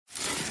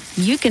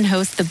you can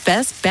host the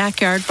best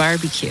backyard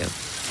barbecue.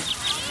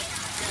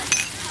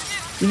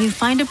 When you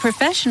find a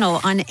professional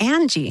on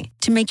Angie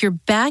to make your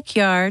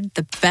backyard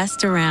the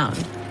best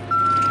around.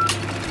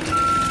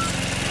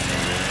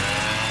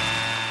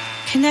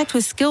 Connect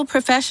with skilled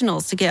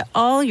professionals to get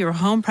all your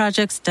home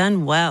projects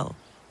done well.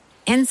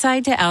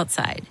 Inside to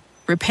outside,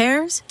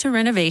 repairs to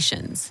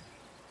renovations.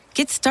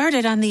 Get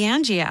started on the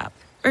Angie app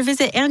or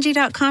visit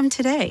Angie.com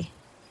today.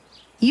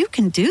 You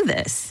can do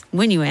this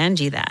when you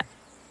Angie that.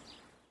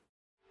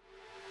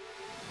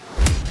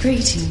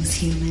 Greetings,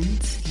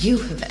 humans. You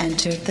have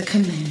entered the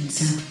Command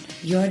Zone,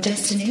 your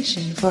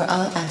destination for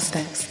all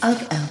aspects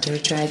of Elder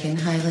Dragon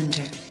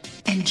Highlander.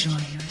 Enjoy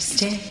your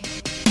stay.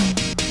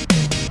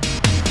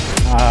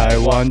 I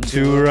want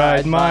to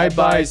ride my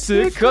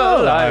bicycle.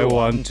 I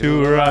want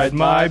to ride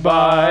my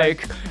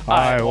bike.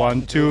 I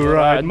want to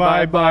ride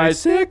my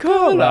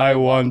bicycle. I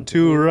want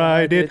to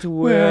ride it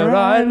where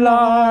I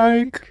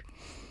like.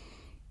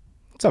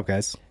 What's up,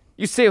 guys?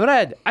 You say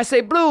red, I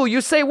say blue.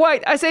 You say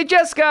white, I say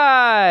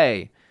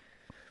Jeskai.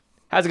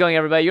 How's it going,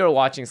 everybody? You're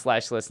watching /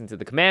 listening to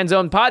the Command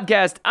Zone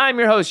podcast. I'm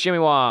your host, Jimmy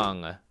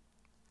Wong.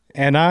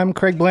 And I'm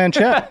Craig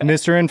Blanchett,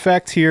 Mr.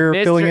 Infect here,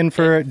 filling in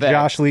for Infect.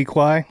 Josh Lee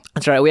Kwai.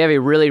 That's right. We have a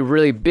really,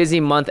 really busy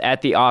month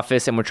at the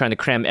office, and we're trying to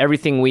cram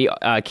everything we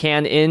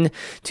can in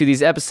to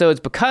these episodes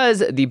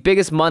because the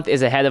biggest month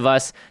is ahead of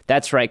us.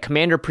 That's right.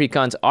 Commander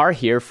Precons are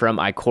here from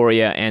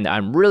Ikoria, and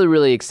I'm really,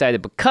 really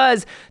excited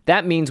because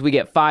that means we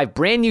get 5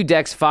 brand new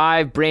decks,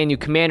 5 brand new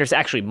commanders,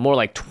 actually more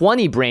like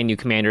 20 brand new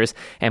commanders,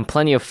 and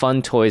plenty of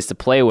fun toys to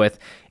play with.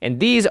 And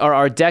these are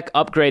our deck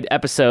upgrade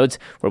episodes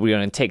where we're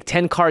going to take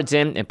 10 cards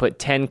in and put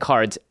 10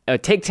 cards,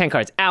 take 10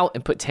 cards out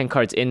and put 10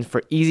 cards in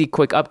for easy,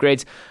 quick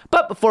upgrades.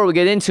 But before we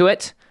get into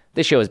it,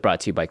 this show is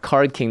brought to you by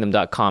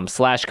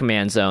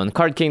CardKingdom.com/Command Zone.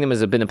 Card Kingdom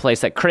has been a place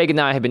that Craig and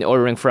I have been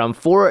ordering from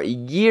for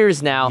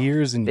years now.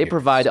 They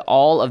provide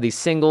all of these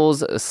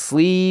singles,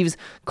 sleeves,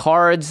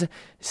 cards,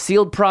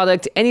 sealed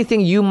product,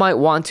 anything you might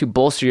want to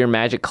bolster your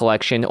Magic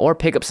collection or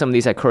pick up some of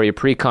these Ikoria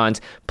Precons.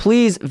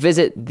 Please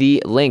visit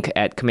the link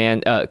at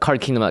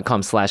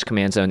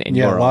CardKingdom.com/Command Zone and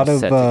you're all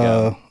set to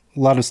go. A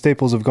lot of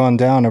staples have gone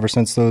down ever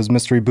since those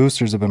mystery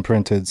boosters have been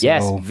printed. So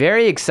yes,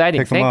 very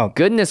exciting. Thank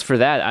goodness for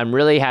that. I'm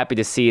really happy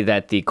to see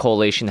that the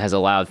Coalition has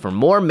allowed for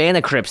more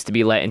Mana Crypts to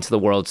be let into the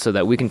world so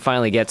that we can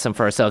finally get some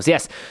for ourselves.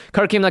 Yes,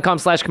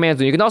 cardkingdom.com/Command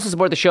Zone. You can also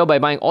support the show by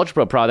buying Ultra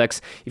Pro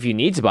products. If you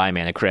need to buy a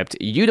Mana Crypt,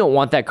 you don't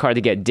want that card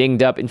to get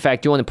dinged up. In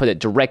fact, you want to put it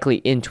directly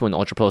into an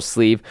Ultra Pro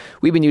sleeve.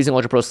 We've been using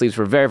Ultra Pro sleeves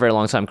for a very, very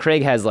long time.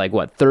 Craig has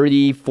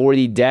 30,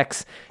 40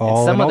 decks.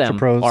 And some of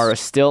them are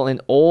still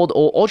in old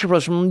Ultra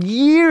Pros from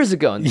years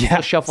ago. And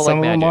shuffle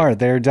some like of them are.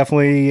 They're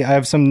definitely, I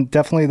have some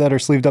definitely that are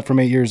sleeved up from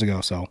 8 years ago.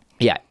 So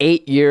yeah,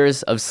 8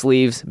 years of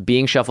sleeves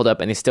being shuffled up,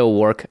 and they still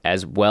work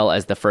as well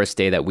as the first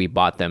day that we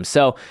bought them.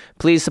 So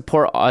please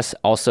support us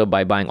also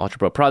by buying Ultra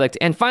Pro product.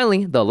 And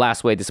finally, the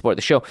last way to support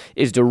the show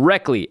is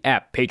directly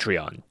at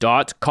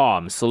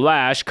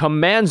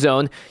patreon.com/Command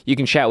Zone. You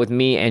can chat with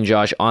me and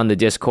Josh on the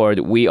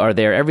Discord. We are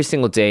there every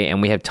single day,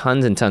 and we have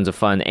tons and tons of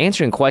fun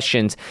answering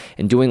questions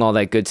and doing all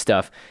that good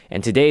stuff.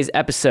 And today's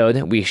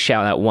episode, we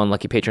shout out one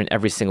lucky patron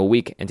every single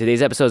week. And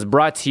today's episode is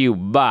brought to you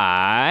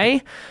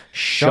by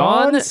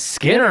Sean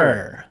Skinner.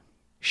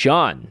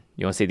 Sean,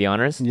 you want to say the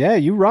honors? Yeah,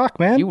 you rock,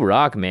 man. You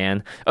rock,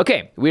 man.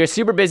 Okay, we are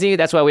super busy.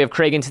 That's why we have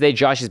Craig in today.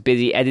 Josh is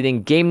busy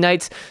editing game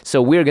nights.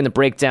 So we're going to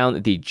break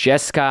down the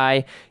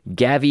Jeskai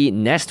Gavi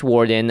Nest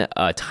Warden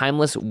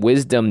Timeless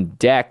Wisdom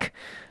deck.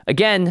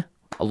 Again,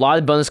 a lot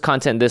of bonus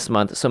content this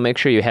month, so make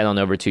sure you head on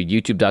over to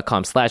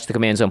youtube.com/The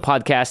Command Zone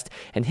Podcast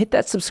and hit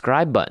that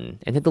subscribe button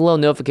and hit the little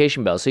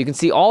notification bell so you can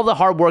see all the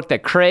hard work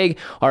that Craig,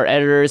 our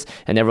editors,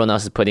 and everyone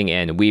else is putting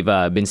in. We've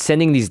been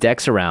sending these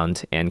decks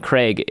around, and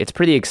Craig, it's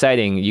pretty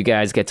exciting. You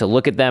guys get to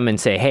look at them and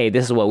say, hey,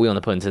 this is what we want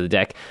to put into the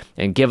deck,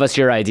 and give us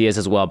your ideas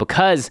as well,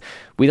 because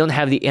we don't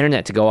have the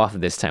internet to go off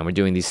of this time. We're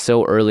doing these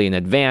so early in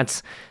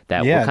advance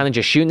that we're kind of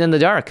just shooting in the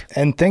dark.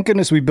 And thank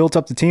goodness we built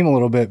up the team a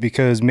little bit,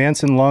 because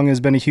Manson Lung has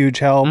been a huge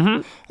help.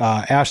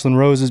 Ashlyn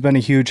Rose has been a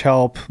huge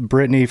help.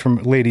 Brittany from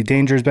Lady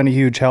Danger has been a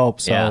huge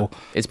help. So yeah,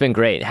 it's been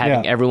great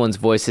having everyone's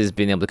voices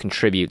being able to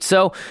contribute.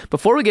 So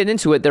before we get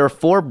into it, there are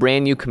 4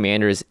 brand new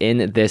commanders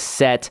in this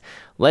set.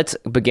 Let's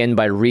begin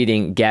by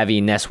reading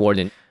Gavi Nest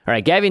Warden. All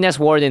right, Gavi Nest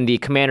Warden, the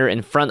commander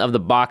in front of the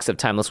box of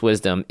Timeless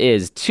Wisdom,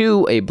 is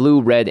 2, a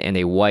blue, red, and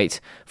a white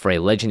for a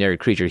legendary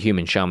creature,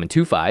 human shaman,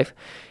 2/5.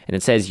 And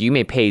it says you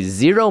may pay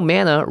 0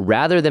 mana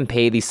rather than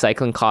pay the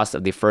cycling cost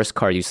of the first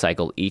card you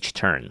cycle each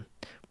turn.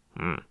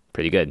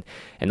 Pretty good.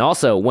 And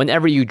also,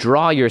 whenever you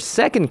draw your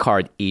second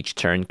card each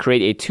turn,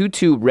 create a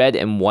 2/2 red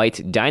and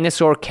white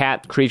dinosaur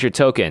cat creature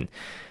token.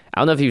 I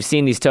don't know if you've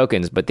seen these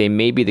tokens, but they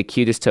may be the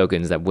cutest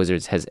tokens that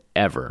Wizards has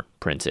ever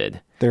printed.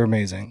 They're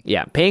amazing.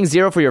 Yeah, paying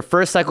 0 for your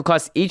first cycle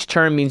cost each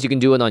turn means you can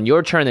do it on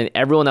your turn and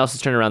everyone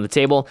else's turn around the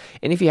table.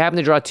 And if you happen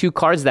to draw 2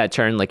 cards that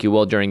turn, like you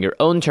will during your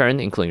own turn,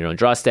 including your own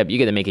draw step, you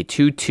get to make a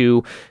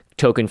 2/2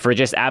 token for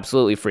just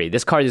absolutely free.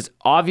 This card is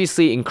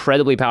obviously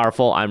incredibly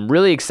powerful. I'm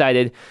really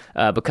excited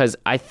because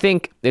I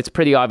think it's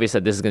pretty obvious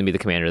that this is going to be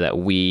the commander that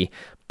we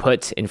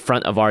put in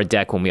front of our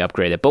deck when we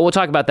upgrade it. But we'll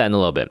talk about that in a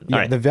little bit.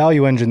 Yeah, the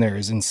value engine there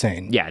is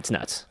insane. Yeah, it's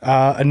nuts.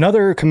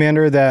 Another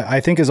commander that I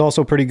think is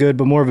also pretty good,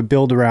 but more of a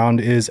build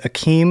around, is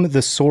Akeem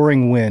the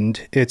Soaring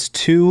Wind. It's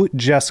 2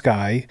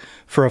 Jeskai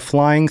for a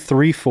flying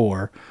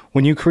 3/4.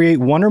 When you create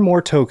 1 or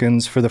more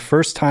tokens for the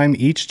first time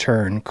each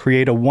turn,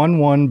 create a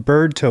 1/1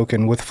 bird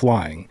token with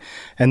flying.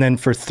 And then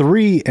for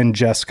 3 in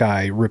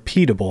Jeskai,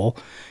 repeatable,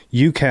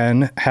 you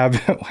can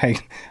have, I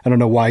don't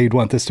know why you'd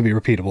want this to be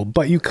repeatable,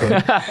 but you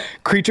could.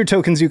 Creature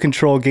tokens you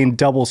control gain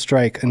double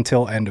strike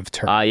until end of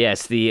turn.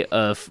 Yes, the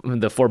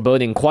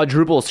foreboding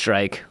quadruple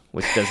strike,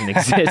 which doesn't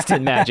exist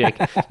in Magic.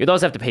 You'd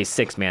also have to pay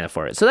 6 mana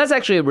for it. So that's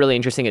actually really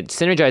interesting. It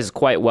synergizes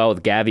quite well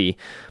with Gavi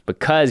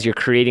because you're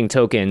creating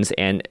tokens,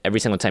 and every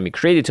single time you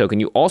create a token,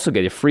 you also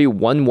get a free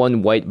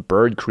 1/1 white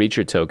bird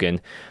creature token.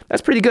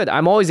 That's pretty good.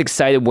 I'm always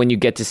excited when you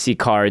get to see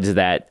cards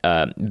that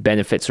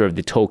benefit sort of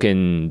the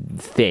token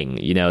thing.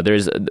 You know,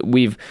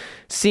 we've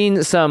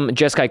seen some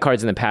Jeskai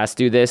cards in the past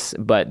do this,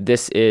 but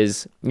this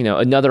is,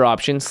 another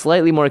option,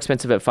 slightly more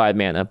expensive at 5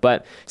 mana,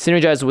 but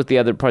synergized with the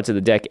other parts of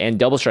the deck, and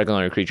double strike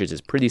on our creatures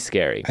is pretty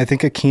scary. I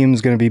think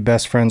Akeem's going to be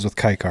best friends with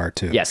Kaikar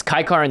too. Yes,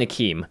 Kaikar and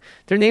Akeem.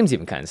 Their names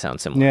even kind of sound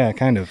similar. Yeah,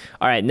 kind of.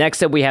 All right,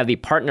 next up we have the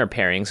partner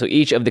pairing. So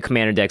each of the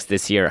commander decks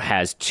this year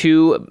has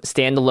 2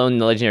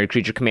 standalone legendary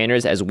creature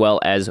commanders, as well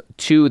as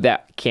 2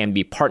 that can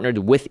be partnered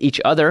with each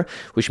other,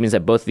 which means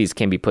that both of these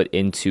can be put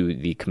into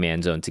the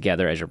command zone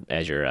together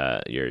as your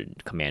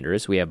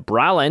commanders. We have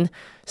Bralin,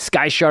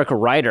 Sky Shark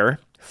Rider,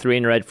 3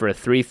 in red for a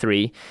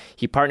 3/3.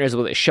 He partners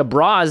with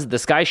Shabraz, the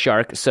Sky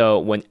Shark. So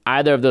when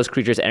either of those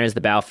creatures enters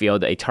the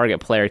battlefield, a target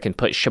player can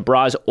put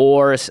Shabraz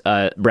or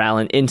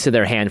Bralin into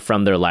their hand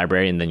from their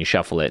library, and then you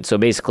shuffle it. So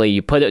basically,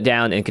 you put it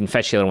down and can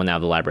fetch the other one out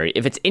of the library.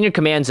 If it's in your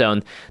command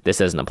zone, this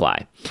doesn't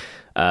apply.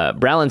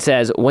 Bralin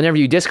says, whenever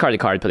you discard a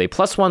card, put a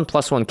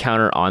 +1/+1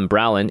 counter on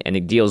Bralin, and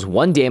it deals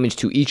 1 damage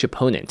to each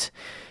opponent.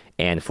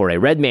 And for a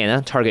red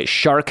mana, target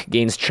shark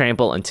gains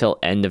trample until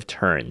end of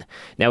turn.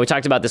 Now, we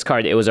talked about this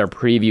card. It was our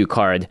preview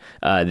card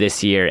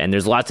this year, and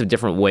there's lots of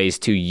different ways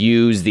to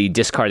use the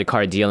discarded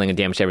card dealing a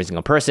damage to every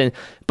single person.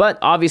 But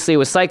obviously,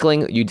 with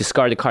cycling, you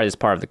discard a card as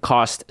part of the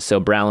cost, so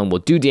Bralin will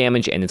do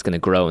damage, and it's going to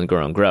grow and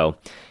grow and grow.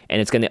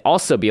 And it's going to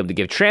also be able to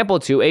give trample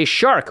to a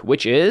shark,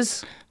 which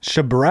is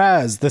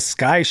Shabraz, the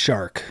Sky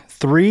Shark.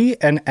 3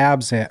 and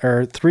absent,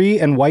 or 3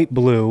 and white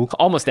blue.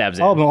 Almost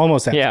absent.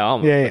 Almost absent. Yeah,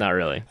 almost, yeah. Not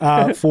really.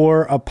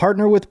 For a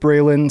partner with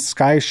Bralin,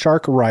 Sky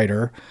Shark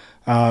Rider,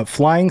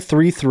 flying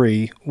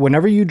 3/3.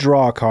 Whenever you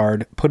draw a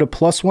card, put a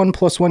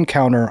 +1/+1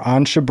 counter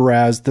on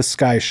Shabraz, the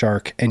Sky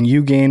Shark, and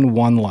you gain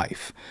 1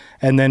 life.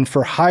 And then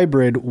for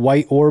hybrid,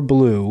 white or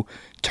blue,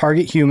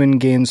 target human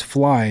gains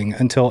flying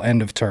until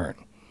end of turn.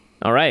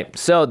 All right,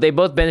 so they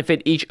both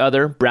benefit each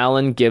other.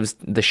 Bralin gives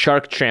the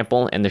shark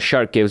trample, and the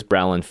shark gives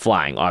Bralin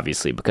flying,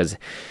 obviously, because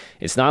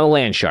it's not a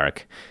land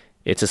shark,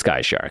 it's a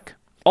sky shark.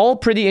 All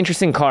pretty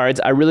interesting cards.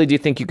 I really do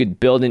think you could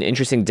build an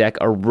interesting deck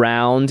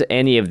around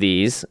any of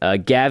these.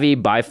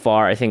 Gavi, by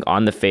far, I think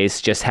on the face,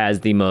 just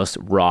has the most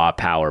raw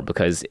power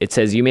because it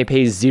says you may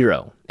pay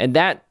 0. And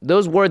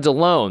those words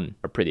alone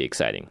are pretty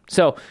exciting.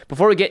 So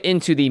before we get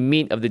into the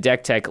meat of the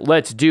deck tech,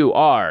 let's do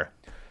our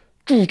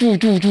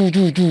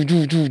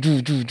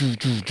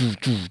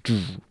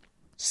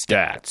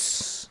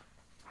stats.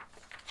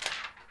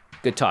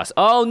 Good toss.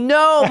 Oh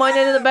no, mine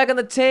ended up back on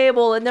the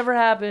table. It never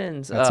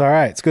happens. That's all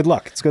right. It's good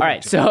luck. It's good. All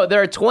right, so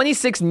there are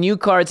 26 new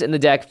cards in the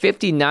deck.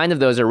 59 of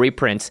those are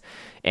reprints,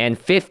 and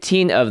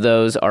 15 of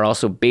those are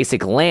also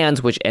basic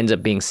lands, which ends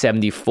up being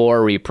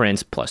 74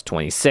 reprints plus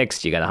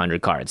 26. You got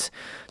 100 cards.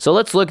 So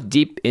let's look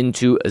deep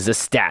into the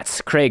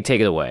stats. Craig,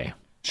 take it away.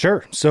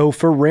 Sure. So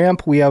for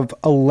ramp, we have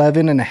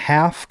 11 and a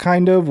half,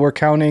 kind of. We're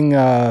counting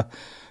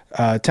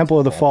Temple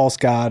of the False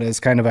God as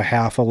kind of a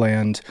half a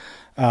land.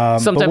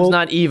 Sometimes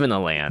not even a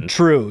land.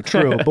 True.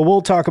 But we'll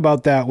talk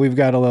about that. We've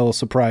got a little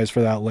surprise for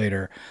that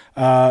later.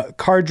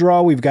 Card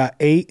draw, we've got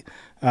 8.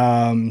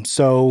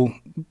 So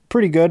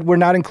pretty good. We're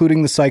not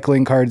including the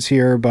cycling cards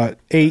here, but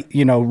 8,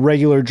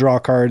 regular draw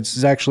cards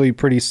is actually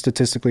pretty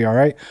statistically all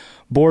right.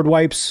 Board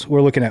wipes,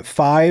 we're looking at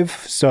 5.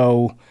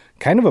 So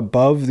kind of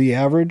above the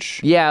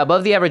average. Yeah,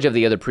 above the average of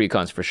the other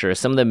precons for sure.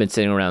 Some of them have been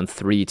sitting around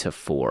 3 to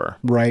 4.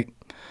 Right.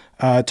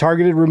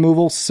 Targeted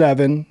removal,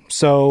 7.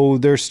 So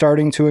they're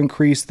starting to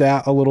increase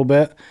that a little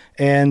bit.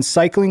 And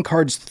cycling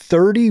cards,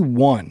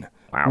 31,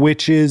 wow,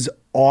 which is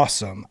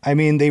awesome. I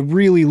mean, they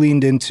really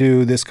leaned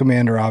into this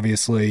commander,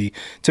 obviously,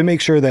 to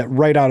make sure that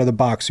right out of the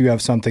box, you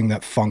have something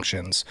that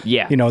functions.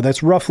 Yeah.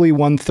 That's roughly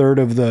 1/3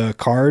 of the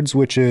cards,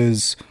 which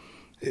is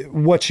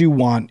what you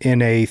want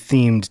in a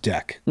themed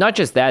deck. Not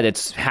just that,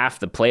 it's half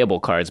the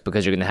playable cards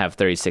because you're going to have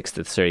 36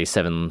 to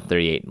 37,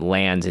 38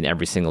 lands in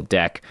every single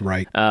deck.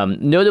 Right.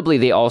 Notably,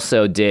 they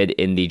also did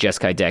in the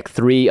Jeskai deck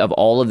 3 of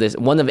all of this,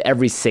 1 of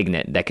every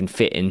signet that can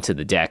fit into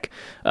the deck,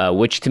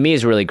 which to me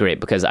is really great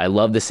because I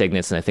love the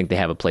signets and I think they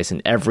have a place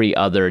in every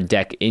other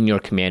deck in your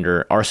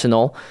commander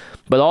arsenal.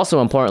 But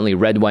also importantly,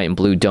 red, white, and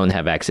blue don't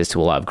have access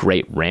to a lot of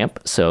great ramp,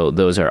 so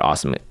those are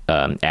awesome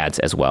ads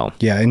as well.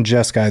 Yeah, in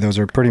Jeskai, those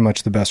are pretty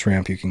much the best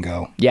ramp you can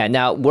go. Yeah,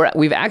 now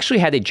we've actually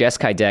had a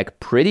Jeskai deck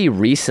pretty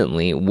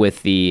recently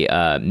with the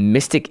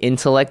Mystic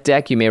Intellect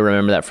deck. You may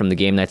remember that from the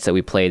game nights that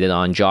we played it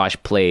on.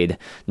 Josh played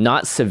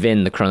not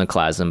Savin the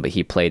Chronoclasm, but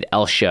he played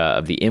Elsha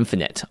of the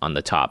Infinite on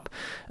the top.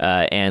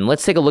 And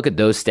let's take a look at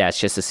those stats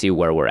just to see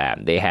where we're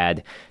at. They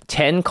had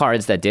 10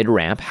 cards that did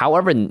ramp.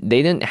 However,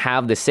 they didn't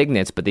have the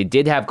signets, but they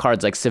did have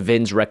cards like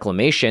Savin's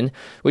Reclamation,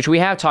 which we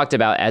have talked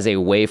about as a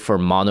way for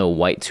mono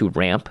white to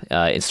ramp.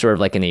 It's sort of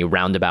like in a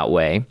roundabout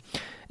way.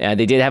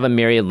 They did have a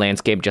Myriad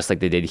Landscape just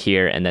like they did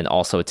here, and then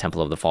also a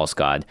Temple of the False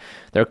God.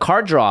 Their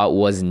card draw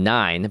was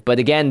 9, but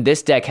again,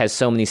 this deck has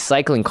so many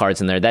cycling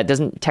cards in there that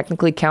doesn't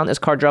technically count as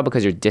card draw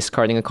because you're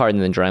discarding a card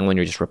and then drawing one,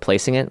 you're just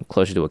replacing it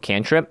closer to a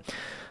cantrip.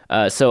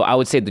 So I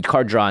would say the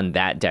card draw in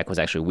that deck was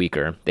actually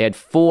weaker. They had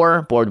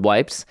 4 board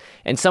wipes,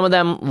 and some of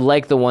them,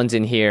 like the ones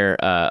in here,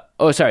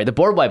 the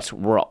board wipes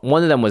were,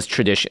 one of them was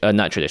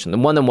not traditional.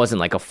 One of them wasn't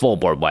like a full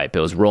board wipe. It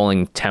was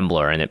Rolling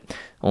Tembler, and it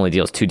only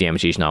deals 2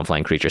 damage to each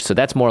non-flying creature. So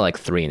that's more like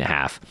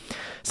 3.5.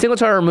 Single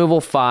target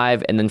removal,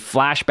 5, and then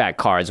flashback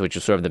cards, which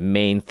is sort of the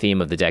main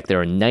theme of the deck. There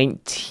are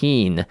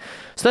 19.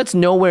 So that's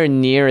nowhere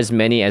near as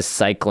many as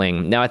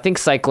cycling. Now, I think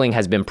cycling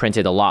has been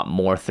printed a lot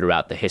more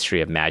throughout the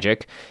history of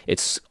Magic.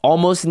 It's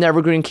almost an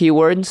evergreen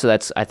keyword, so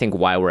that's, I think,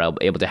 why we're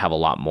able to have a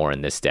lot more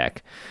in this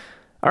deck.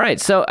 All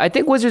right, so I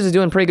think Wizards is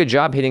doing a pretty good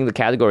job hitting the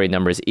category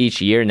numbers each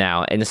year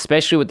now, and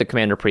especially with the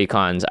Commander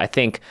Precons, I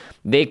think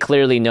they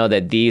clearly know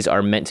that these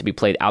are meant to be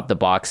played out the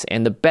box,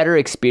 and the better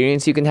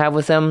experience you can have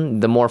with them,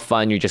 the more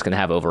fun you're just going to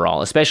have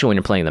overall, especially when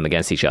you're playing them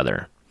against each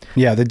other.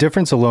 Yeah, the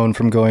difference alone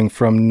from going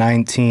from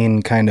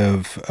 19 kind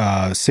of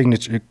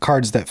signature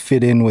cards that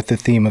fit in with the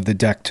theme of the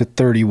deck to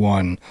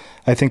 31,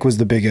 I think was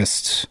the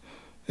biggest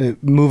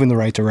move in the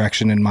right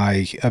direction, in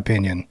my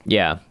opinion.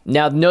 Yeah.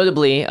 Now,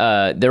 notably,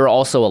 there were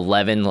also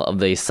 11 of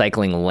the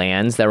cycling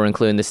lands that were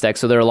included in this deck.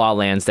 So there are a lot of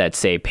lands that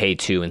say pay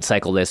 2 and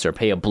cycle this, or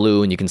pay a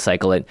blue and you can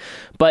cycle it.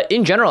 But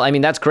in general, I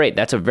mean, that's great.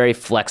 That's a very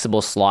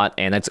flexible slot,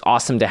 and it's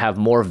awesome to have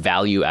more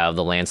value out of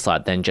the land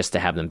slot than just to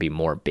have them be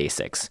more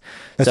basics.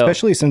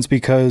 Especially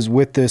because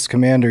with this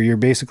commander, you're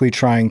basically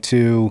trying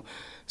to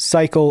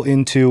cycle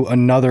into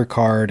another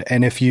card,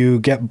 and if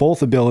you get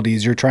both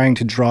abilities, you're trying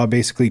to draw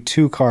basically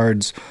 2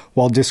 cards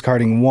while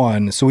discarding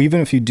 1. So even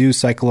if you do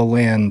cycle a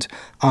land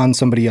on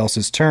somebody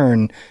else's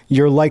turn,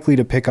 you're likely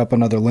to pick up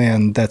another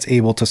land that's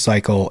able to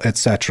cycle,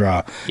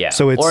 etc. Yeah,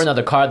 so or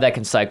another card that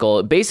can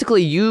cycle.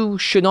 Basically, you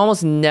should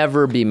almost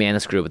never be mana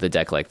screwed with a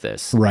deck like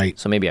this. Right.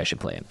 So maybe I should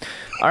play it.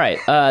 All right,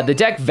 the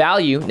deck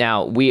value.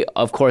 Now, we,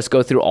 of course,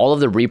 go through all of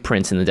the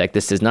reprints in the deck.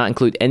 This does not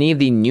include any of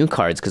the new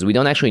cards because we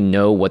don't actually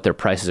know what their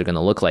prices are going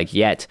to look like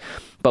yet.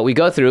 But we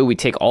go through, we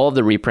take all of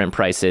the reprint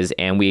prices,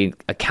 and we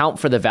account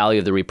for the value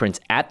of the reprints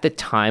at the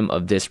time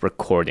of this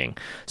recording.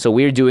 So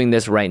we're doing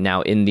this right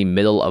now in the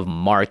middle of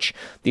March.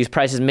 These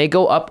prices may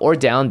go up or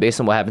down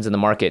based on what happens in the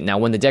market. Now,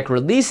 when the deck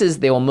releases,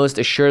 they will most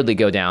assuredly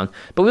go down.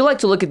 But we like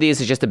to look at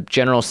these as just a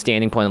general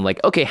standing point of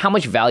like, okay, how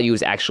much value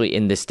is actually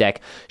in this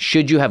deck?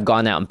 Should you have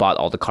gone out and bought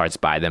all the cards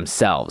by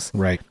themselves?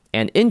 Right.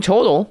 And in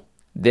total,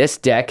 this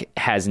deck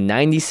has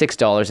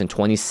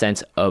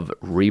 $96.20 of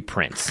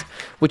reprints,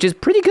 which is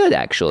pretty good,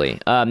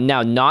 actually.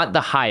 Now, not the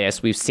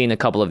highest. We've seen a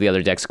couple of the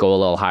other decks go a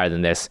little higher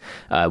than this.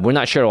 We're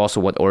not sure also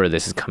what order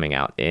this is coming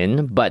out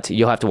in, but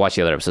you'll have to watch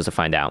the other episodes to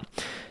find out.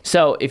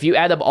 So if you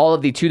add up all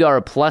of the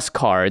 $2 plus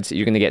cards,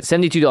 you're going to get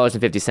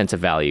 $72.50 of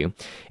value.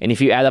 And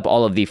if you add up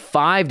all of the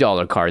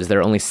 $5 cards, there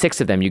are only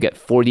 6 of them, you get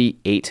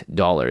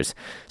 $48.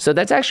 So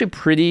that's actually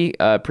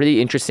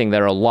pretty interesting.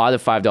 There are a lot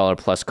of $5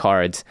 plus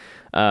cards.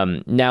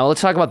 Now let's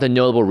talk about the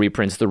notable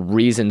reprints, the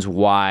reasons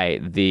why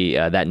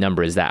that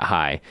number is that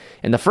high.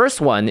 And the first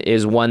one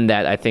is one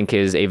that I think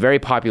is a very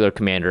popular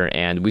commander,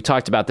 and we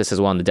talked about this as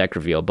well in the deck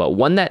reveal, but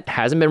one that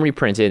hasn't been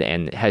reprinted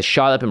and has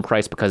shot up in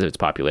price because of its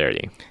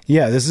popularity.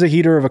 Yeah, this is a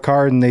heater of a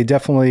card, and they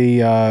definitely,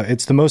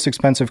 it's the most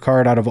expensive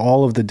card out of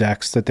all of the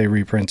decks that they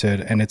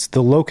reprinted, and it's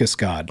the Locust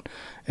God.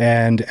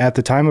 And at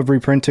the time of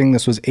reprinting,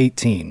 this was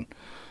 18.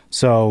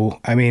 So,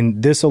 I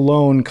mean, this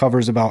alone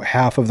covers about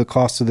half of the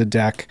cost of the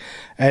deck.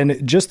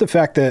 And just the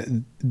fact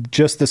that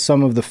just the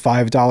sum of the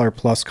 $5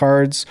 plus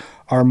cards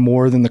are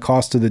more than the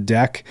cost of the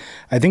deck,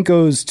 I think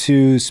goes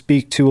to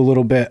speak to a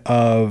little bit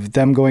of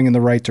them going in the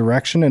right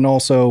direction. And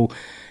also,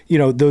 you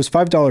know, those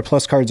 $5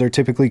 plus cards are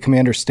typically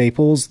commander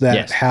staples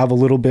that have a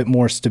little bit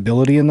more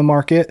stability in the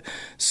market.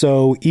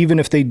 So even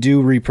if they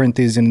do reprint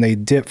these and they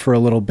dip for a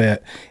little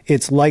bit,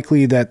 it's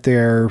likely that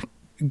they're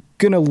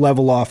going to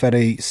level off at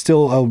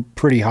still a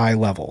pretty high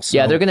level. So.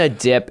 Yeah, they're going to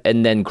dip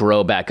and then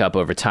grow back up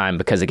over time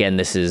because, again,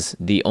 this is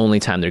the only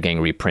time they're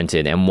getting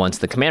reprinted. And once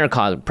the commander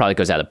product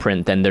goes out of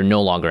print, then they're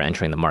no longer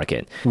entering the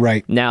market.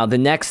 Right. Now, the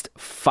next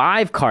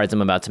 5 cards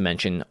I'm about to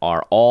mention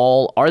are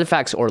all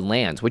artifacts or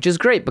lands, which is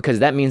great because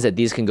that means that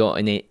these can go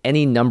in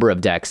any number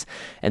of decks.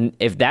 And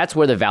if that's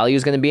where the value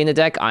is going to be in a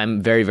deck,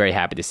 I'm very, very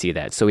happy to see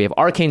that. So we have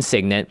Arcane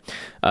Signet,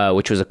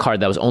 which was a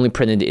card that was only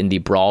printed in the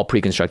Brawl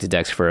pre-constructed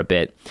decks for a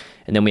bit.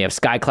 And then we have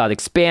Skycloud Cloud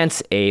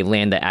Expanse, a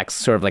land that acts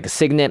sort of like a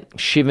signet,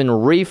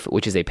 Shivan Reef,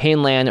 which is a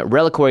pain land,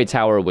 Reliquary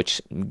Tower,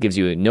 which gives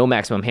you no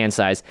maximum hand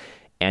size,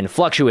 and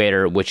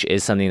Fluctuator, which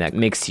is something that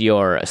makes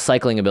your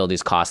cycling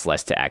abilities cost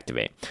less to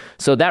activate.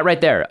 So that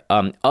right there,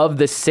 of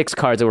the 6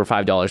 cards over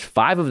 $5,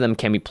 5 of them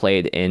can be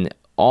played in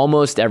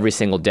almost every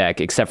single deck,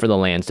 except for the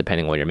lands,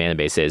 depending on what your mana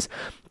base is.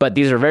 But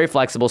these are very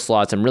flexible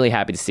slots. I'm really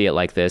happy to see it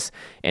like this.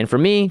 And for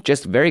me,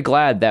 just very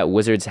glad that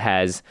Wizards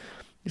has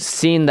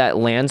seen that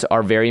lands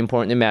are very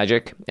important in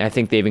Magic. I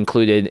think they've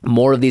included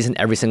more of these in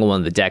every single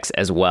one of the decks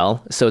as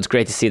well. So it's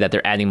great to see that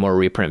they're adding more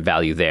reprint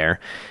value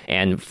there.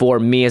 And for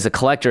me as a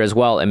collector as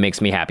well, it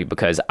makes me happy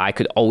because I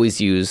could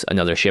always use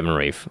another Shivan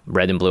Reef.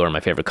 Red and blue are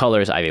my favorite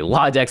colors. I have a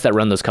lot of decks that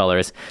run those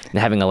colors, and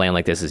having a land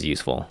like this is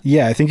useful.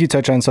 Yeah, I think you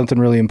touch on something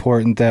really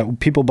important,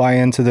 that people buy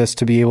into this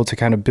to be able to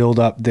kind of build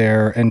up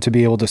there and to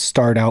be able to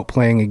start out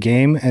playing a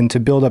game and to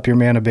build up your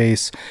mana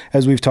base,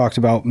 as we've talked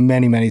about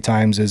many, many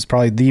times, is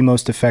probably the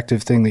most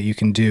effective thing that you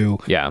can do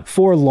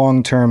for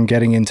long-term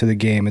getting into the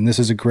game, and this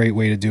is a great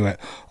way to do it.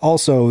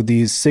 Also,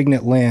 these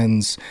signet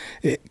lands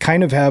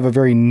kind of have a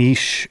very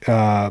niche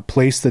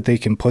place that they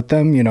can put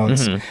them. You know,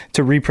 it's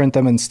to reprint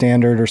them in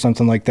standard or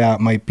something like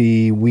that might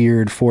be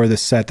weird for the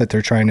set that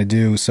they're trying to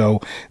do,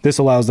 so this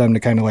allows them to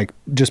kind of like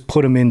just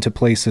put them into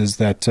places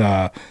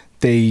that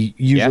they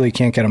usually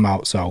can't get them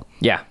out. So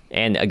yeah,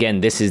 and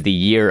again, this is the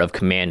year of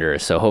Commander,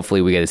 so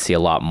hopefully we get to see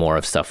a lot more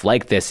of stuff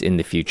like this in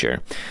the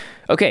future.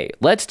 Okay,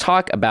 let's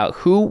talk about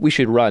who we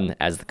should run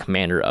as the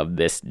commander of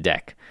this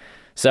deck.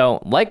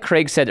 So, like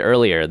Craig said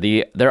earlier,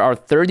 there are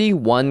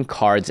 31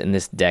 cards in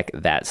this deck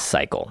that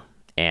cycle,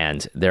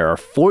 and there are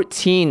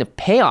 14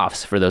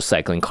 payoffs for those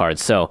cycling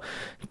cards. So,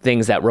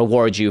 things that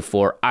reward you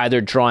for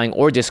either drawing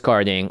or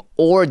discarding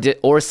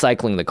or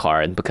cycling the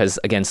card, because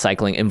again,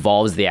 cycling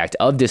involves the act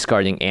of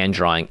discarding and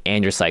drawing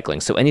and you're cycling.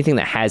 So, anything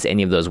that has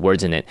any of those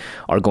words in it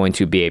are going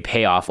to be a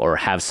payoff or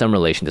have some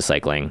relation to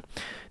cycling.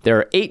 There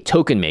are 8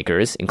 token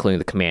makers, including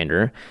the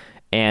commander,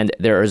 and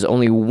there is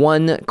only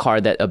 1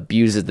 card that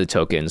abuses the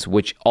tokens,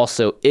 which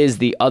also is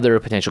the other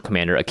potential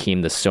commander,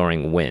 Akeem the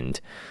Soaring Wind.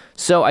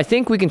 So I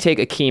think we can take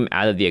Akeem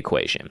out of the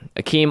equation.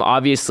 Akeem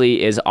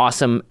obviously is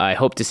awesome. I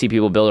hope to see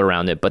people build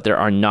around it, but there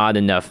are not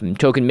enough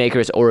token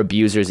makers or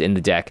abusers in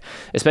the deck,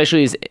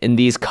 especially in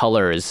these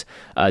colors,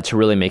 to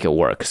really make it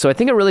work. So I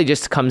think it really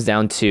just comes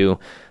down to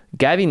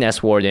Gavi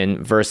Nestwarden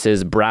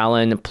versus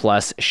Bralin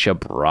plus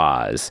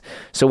Shabraz.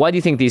 So why do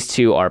you think these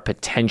two are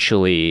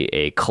potentially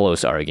a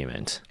close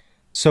argument?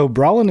 So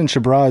Bralin and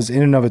Shabraz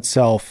in and of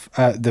itself,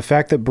 the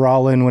fact that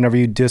Bralin, whenever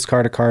you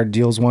discard a card,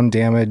 deals 1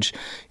 damage,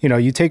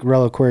 you take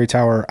Reliquary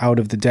Tower out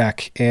of the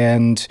deck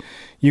and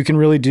you can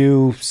really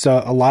do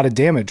a lot of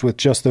damage with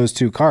just those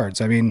 2 cards.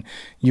 I mean,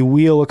 you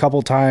wheel a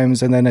couple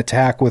times and then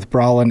attack with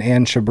Bralin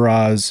and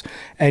Shabraz,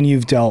 and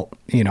you've dealt,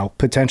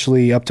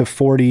 potentially up to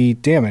 40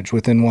 damage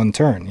within 1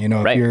 turn.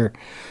 Right.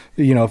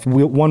 If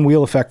 1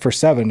 wheel effect for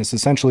 7 is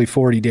essentially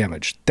 40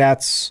 damage.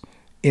 That's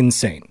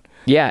insane.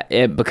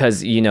 Yeah,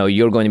 because,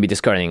 you're going to be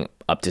discarding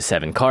up to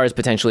 7 cards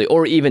potentially,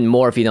 or even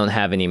more if you don't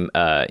have any,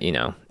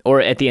 or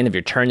at the end of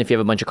your turn, if you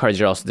have a bunch of cards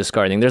you're also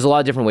discarding. There's a lot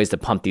of different ways to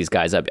pump these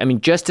guys up. I mean,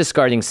 just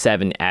discarding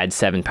 7 adds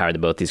 7 power to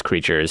both these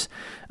creatures,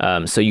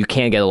 so you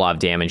can get a lot of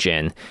damage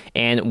in.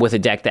 And with a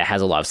deck that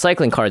has a lot of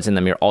cycling cards in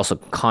them, you're also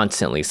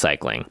constantly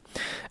cycling.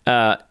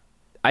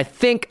 I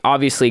think,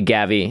 obviously,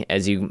 Gavi,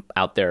 as you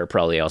out there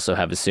probably also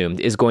have assumed,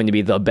 is going to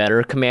be the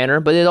better commander,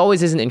 but it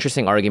always is an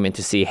interesting argument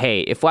to see,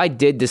 hey, if I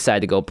did decide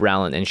to go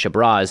Bralin and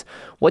Shabraz,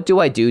 what do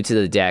I do to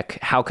the deck?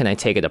 How can I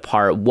take it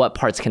apart? What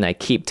parts can I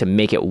keep to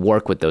make it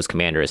work with those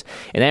commanders?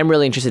 And I'm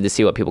really interested to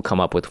see what people come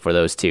up with for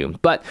those two.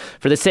 But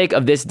for the sake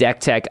of this deck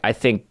tech, I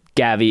think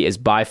Gavi is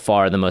by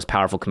far the most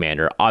powerful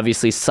commander.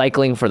 Obviously,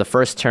 cycling for the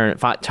first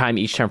time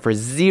each turn for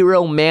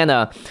 0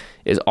 mana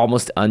is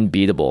almost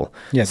unbeatable.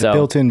 Yeah, the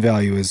built-in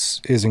value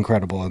is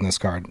incredible in this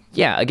card.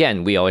 Yeah,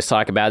 again, we always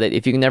talk about it.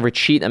 If you can never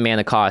cheat a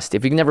mana cost,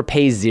 if you can never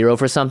pay 0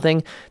 for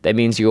something, that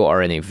means you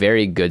are in a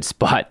very good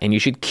spot. And you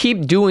should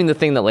keep doing the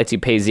thing that lets you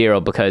pay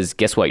 0, because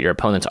guess what? Your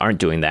opponents aren't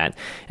doing that.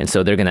 And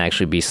so they're going to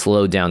actually be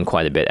slowed down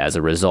quite a bit as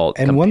a result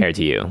compared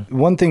to you.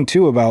 One thing,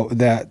 too, about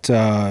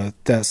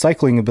that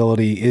cycling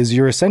ability is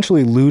you're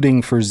essentially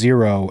looting for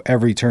 0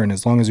 every turn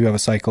as long as you have a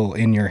cycle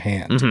in your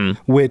hand,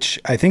 which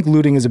I think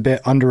looting is a bit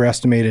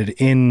underestimated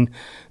in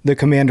the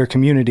commander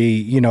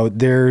community.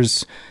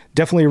 There's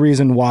definitely a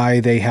reason why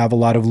they have a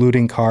lot of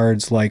looting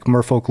cards like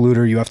Merfolk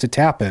Looter. You have to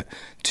tap it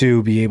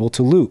to be able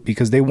to loot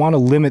because they want to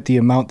limit the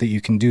amount that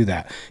you can do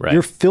that. Right.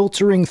 You're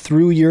filtering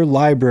through your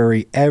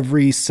library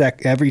every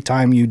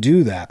time you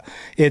do that.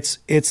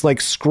 It's like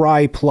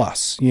Scry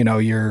Plus.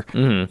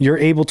 You're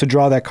able to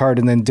draw that card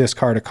and then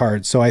discard a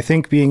card. So I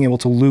think being able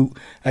to loot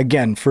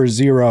again for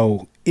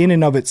 0 in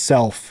and of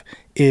itself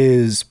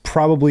is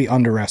probably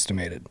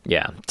underestimated.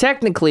 Yeah.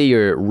 Technically,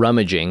 you're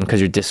rummaging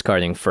because you're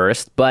discarding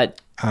first,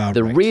 but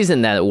the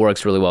reason that it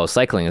works really well with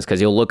cycling is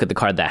because you'll look at the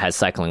card that has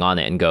cycling on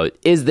it and go,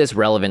 is this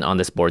relevant on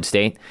this board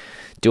state?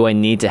 do I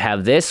need to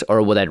have this,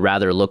 or would I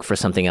rather look for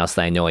something else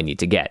that I know I need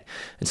to get?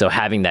 And so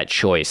having that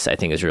choice, I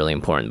think, is really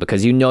important,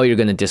 because you know you're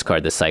going to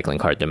discard the cycling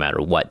card no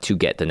matter what to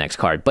get the next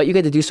card, but you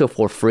get to do so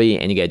for free,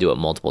 and you get to do it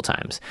multiple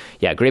times.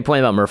 Yeah, great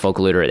point about Merfolk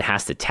Looter. It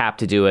has to tap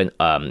to do it.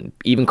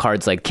 Even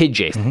cards like Kid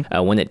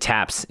Jace, when it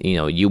taps,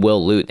 you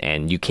will loot,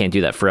 and you can't do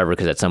that forever,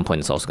 because at some point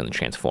it's also going to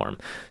transform.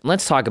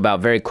 Let's talk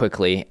about very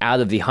quickly, out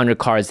of the 100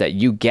 cards that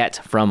you get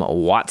from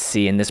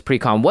WotC in this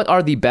pre-con, what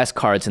are the best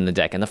cards in the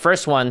deck? And the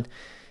first one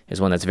is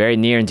one that's very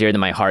near and dear to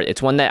my heart.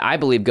 It's one that I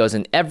believe goes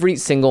in every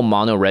single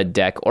mono red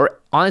deck, or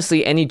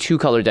honestly any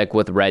 2-color deck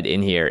with red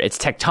in here. It's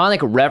Tectonic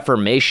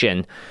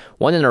Reformation,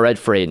 1 in a red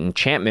for an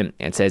enchantment,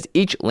 and it says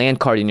each land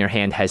card in your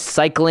hand has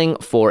cycling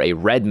for a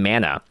red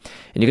mana.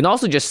 And you can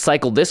also just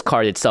cycle this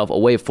card itself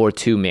away for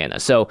 2 mana.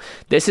 So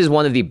this is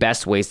one of the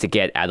best ways to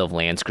get out of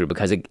land screw,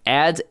 because it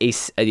adds a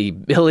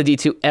ability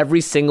to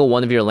every single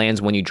one of your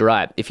lands when you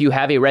draw it. If you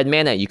have a red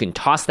mana, you can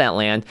toss that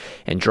land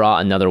and draw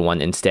another one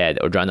instead,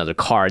 or draw another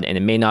card, and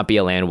it may not be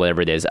a land,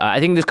 whatever it is. I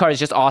think this card is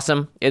just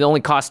awesome. It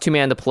only costs 2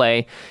 mana to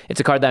play. It's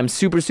a card that I'm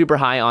super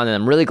high on, and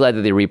I'm really glad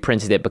that they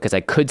reprinted it, because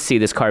I could see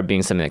this card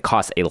being something that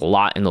costs a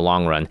lot in the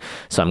long run.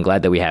 So I'm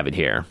glad that we have it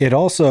here. It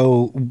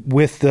also,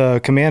 with the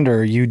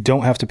commander, you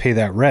don't have to pay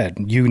that red.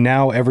 You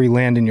now, every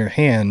land in your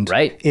hand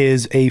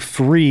is a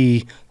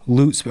free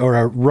loot or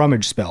a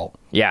rummage spell.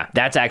 Yeah,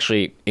 that's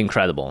actually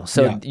incredible.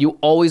 So you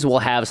always will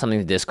have something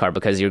to discard,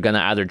 because you're going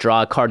to either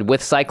draw a card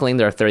with cycling,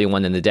 there are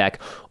 31 in the deck,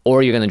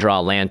 or you're going to draw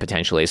a land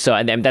potentially. So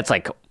and that's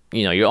like,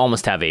 you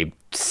almost have a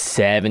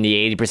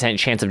 70-80%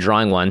 chance of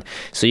drawing one,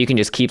 so you can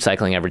just keep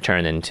cycling every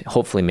turn and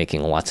hopefully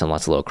making lots and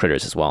lots of little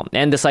critters as well.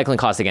 And the cycling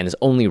cost, again, is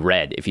only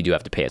red if you do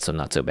have to pay it, so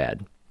not so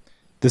bad.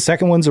 The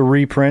second one's a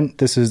reprint.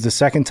 This is the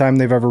second time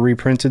they've ever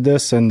reprinted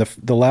this, and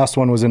the last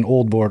one was in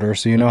Old Border,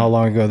 so you know how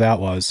long ago that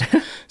was.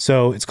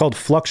 So it's called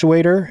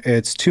Fluctuator.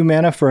 It's 2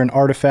 mana for an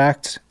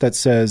artifact that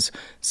says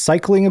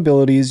cycling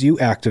abilities you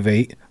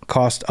activate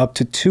cost up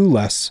to 2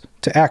 less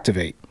to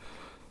activate.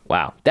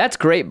 Wow, that's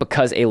great,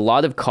 because a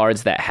lot of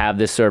cards that have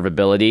this sort of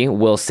ability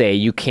will say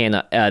you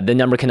cannot, the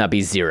number cannot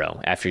be 0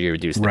 after you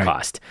reduce the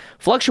cost.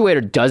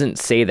 Fluctuator doesn't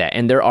say that,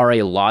 and there are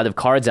a lot of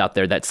cards out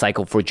there that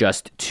cycle for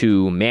just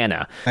 2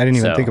 mana. I didn't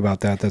even think about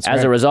that. That's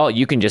as a result,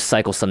 you can just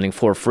cycle something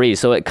for free.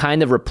 So it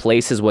kind of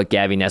replaces what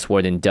Gavi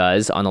Nestwarden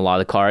does on a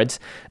lot of cards.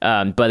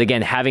 But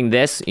again, having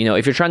this,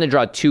 if you're trying to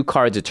draw 2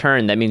 cards a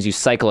turn, that means you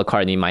cycle a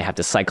card, and you might have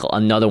to cycle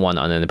another one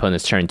on an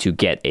opponent's turn to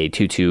get a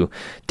 2/2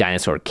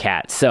 dinosaur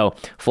cat. So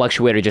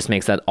Fluctuator just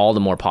makes that all the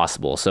more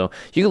possible. So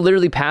you can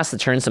literally pass the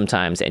turn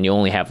sometimes, and you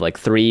only have like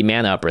 3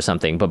 mana up or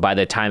something, but by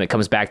the time it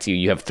comes back to you,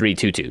 you have 3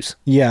 2/2s.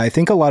 Yeah, I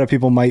think a lot of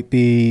people might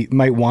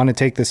want to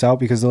take this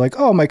out, because they're like,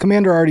 oh, my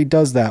commander already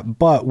does that.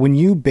 But when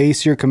you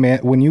base your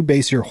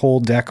whole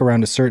deck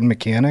around a certain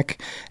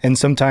mechanic, and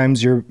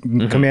sometimes your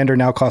commander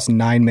now costs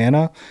 9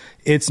 mana,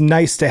 it's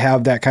nice to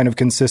have that kind of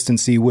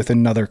consistency with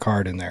another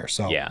card in there.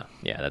 So yeah,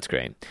 that's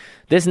great.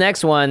 This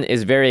next one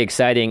is very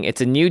exciting.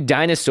 It's a new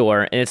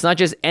dinosaur, and it's not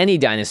just any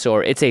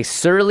dinosaur. It's a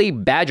Surly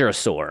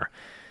Badgersaur.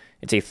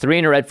 It's a 3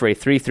 in a red for a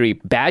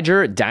 3/3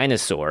 Badger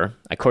Dinosaur.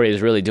 Ikoria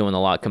is really doing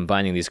a lot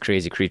combining these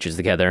crazy creatures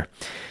together.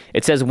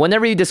 It says,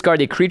 whenever you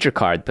discard a creature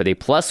card, put a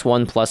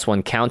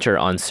 +1/+1 counter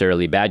on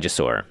Surly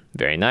Badgersaur.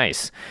 Very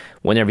nice.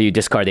 Whenever you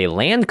discard a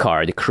land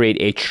card, create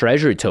a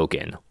treasure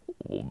token.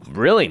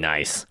 Really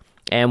nice.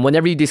 And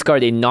whenever you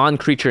discard a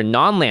non-creature,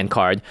 non-land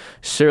card,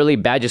 Surly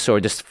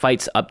Badgersaur just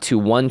fights up to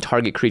 1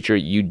 target creature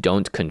you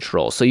don't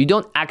control. So you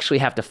don't actually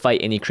have to fight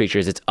any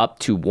creatures, it's up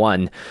to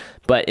 1.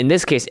 But in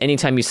this case,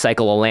 anytime you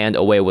cycle a land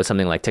away with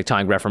something like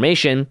Tectonic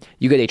Reformation,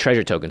 you get a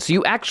treasure token. So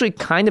you actually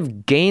kind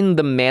of gain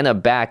the mana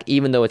back,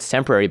 even though it's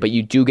temporary, but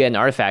you do get an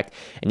artifact,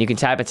 and you can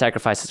tap and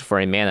sacrifice it for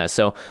a mana.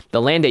 So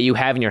the land that you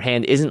have in your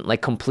hand isn't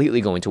like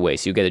completely going to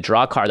waste. You get a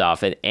draw card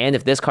off it, and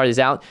if this card is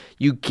out,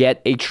 you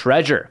get a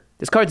treasure.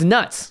 This card's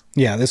nuts.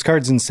 Yeah, this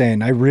card's insane.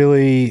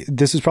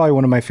 This is probably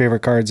one of my favorite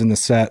cards in the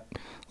set,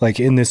 like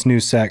in this new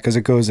set, because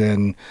it goes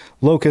in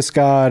Locust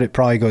God, it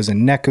probably goes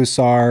in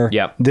Nekusar.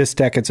 Yep. This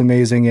deck it's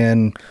amazing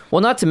in.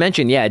 Well, not to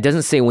mention, it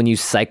doesn't say when you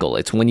cycle,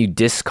 it's when you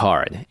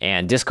discard.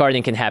 And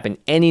discarding can happen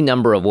any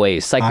number of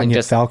ways. Cycling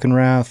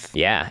Falconwrath.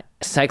 Yeah.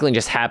 Cycling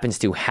just happens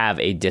to have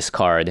a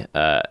discard,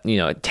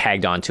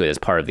 tagged onto it as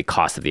part of the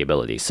cost of the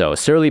ability. So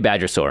Surly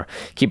Badgersaur,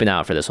 keep an eye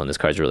out for this one. This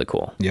card's really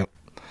cool. Yep.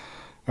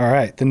 All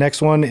right, the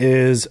next one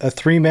is a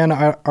 3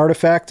 mana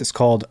artifact. It's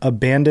called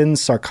Abandoned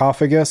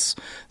Sarcophagus.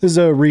 This is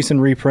a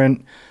recent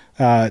reprint.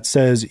 It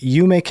says,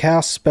 you may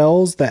cast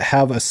spells that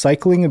have a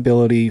cycling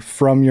ability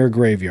from your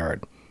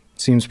graveyard.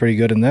 Seems pretty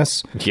good in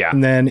this. Yeah.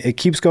 And then it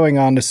keeps going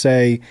on to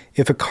say,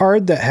 if a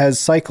card that has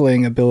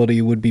cycling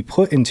ability would be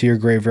put into your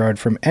graveyard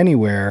from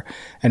anywhere,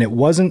 and it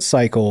wasn't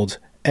cycled,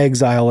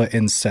 exile it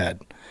instead.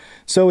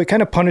 So it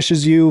kind of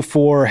punishes you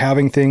for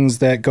having things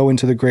that go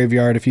into the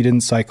graveyard if you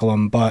didn't cycle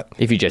them, but...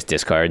 if you just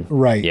discard.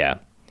 Right. Yeah.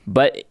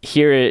 But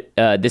here,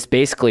 this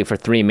basically for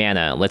 3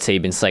 mana, let's say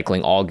you've been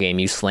cycling all game,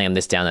 you slam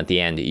this down at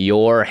the end,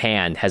 your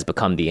hand has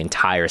become the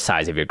entire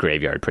size of your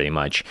graveyard, pretty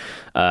much.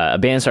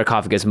 Abandoned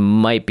Sarcophagus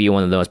might be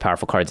one of the most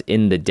powerful cards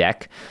in the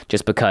deck,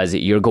 just because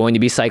you're going to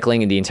be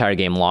cycling the entire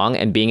game long,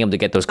 and being able to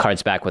get those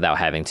cards back without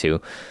having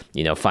to,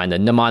 find a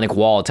mnemonic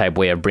wall type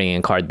way of bringing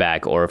a card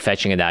back or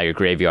fetching it out of your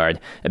graveyard.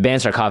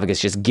 Abandoned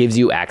Sarcophagus just gives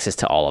you access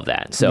to all of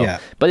that. So,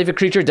 But if a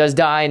creature does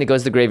die and it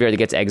goes to the graveyard, it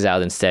gets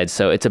exiled instead.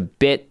 So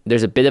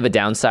there's a bit of a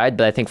downside,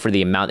 but I think for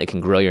the amount it can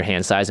grow your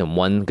hand size in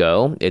one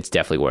go, it's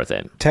definitely worth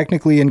it.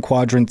 Technically, in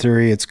quadrant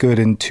theory, it's good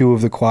in 2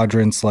 of the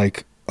quadrants,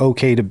 like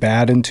okay to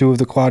bad in 2 of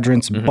the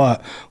quadrants.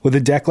 But with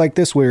a deck like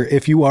this, where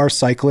if you are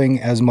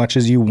cycling as much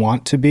as you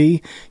want to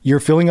be, you're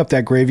filling up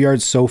that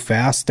graveyard so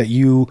fast that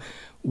you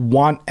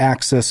want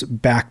access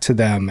back to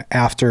them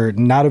after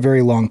not a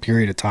very long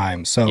period of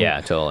time. So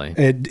yeah, totally.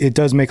 It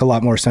does make a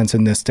lot more sense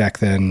in this deck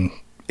than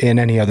in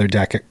any other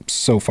deck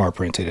so far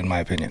printed, in my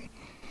opinion.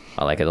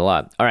 I like it a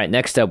lot. All right,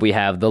 next up we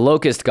have the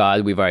Locust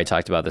God. We've already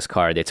talked about this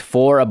card. It's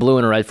 4, a blue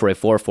and a red for a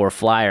 4/4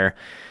 flyer.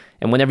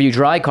 And whenever you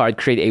draw a card,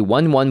 create a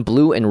 1/1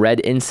 blue and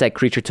red insect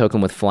creature token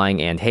with flying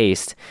and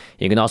haste.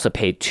 You can also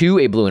pay 2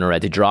 a blue and a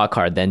red to draw a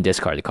card, then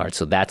discard the card.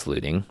 So that's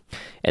looting.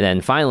 And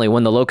then finally,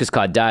 when the Locust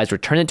God dies,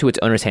 return it to its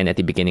owner's hand at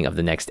the beginning of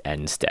the next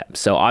end step.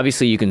 So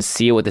obviously you can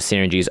see what the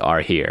synergies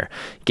are here.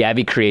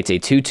 Gavi creates a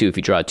 2/2 if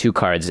you draw 2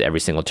 cards every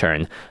single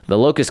turn. The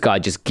Locust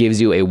God just gives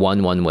you a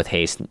 1/1 with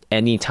haste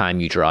anytime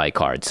you draw a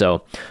card.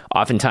 So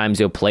oftentimes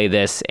you'll play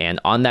this,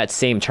 and on that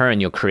same turn,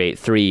 you'll create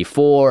 3,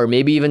 4,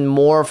 maybe even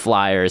more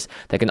flyers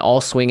that can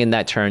all swing in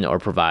that turn or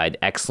provide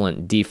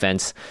excellent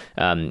defense.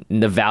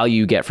 The value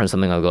you get from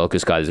something like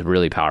Locust God is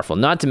really powerful.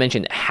 Not to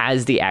mention, it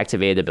has the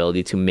activated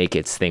ability to make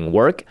its thing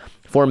work.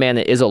 4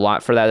 mana is a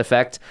lot for that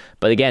effect.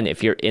 But again,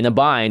 if you're in a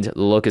bind,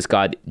 the Locust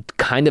God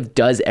kind of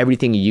does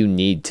everything you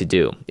need to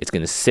do. It's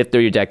going to sift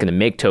through your deck, going to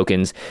make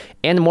tokens.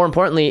 And more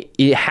importantly,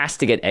 it has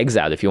to get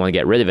exiled if you want to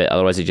get rid of it.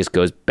 Otherwise, it just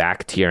goes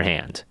back to your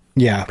hand.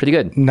 Yeah. Pretty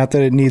good. Not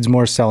that it needs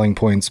more selling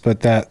points, but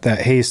that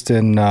haste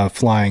and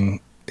flying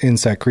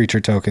insect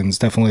creature tokens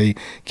definitely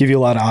give you a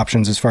lot of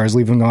options as far as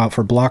leaving them out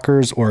for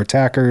blockers or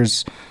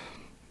attackers.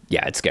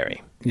 Yeah, it's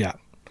scary. Yeah.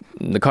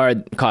 The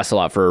card costs a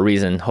lot for a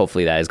reason.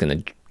 Hopefully that is going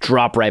to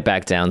drop right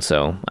back down,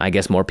 so I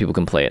guess more people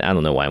can play it. I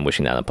don't know why I'm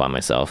wishing that upon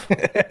myself.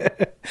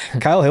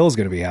 Kyle Hill's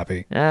going to be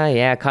happy.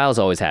 Yeah, Kyle's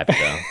always happy,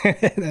 though.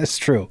 That's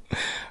true.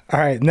 All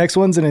right, next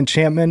one's an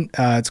enchantment.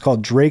 It's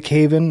called Drake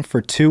Haven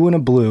for 2 and a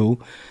blue.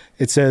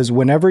 It says,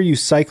 whenever you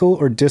cycle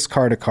or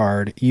discard a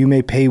card, you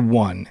may pay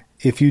 1.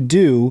 If you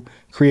do,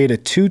 create a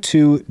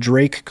 2/2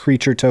 Drake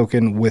creature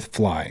token with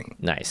flying.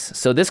 Nice.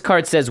 So this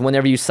card says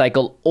whenever you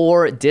cycle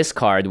or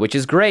discard, which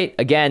is great.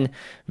 Again,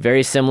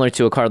 very similar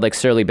to a card like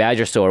Surly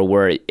Badgersaur,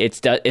 where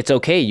it's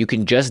okay. You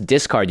can just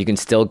discard. You can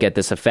still get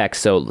this effect.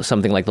 So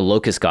something like the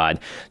Locust God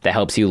that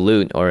helps you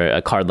loot, or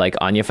a card like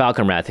Anya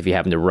Falconwrath if you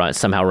happen to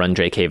somehow run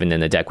Drake Haven in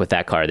the deck with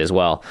that card as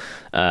well.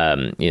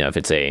 If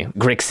it's a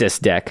Grixis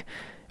deck.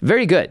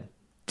 Very good.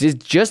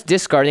 Just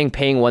discarding,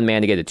 paying 1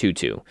 mana to get a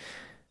 2/2.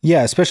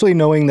 Yeah, especially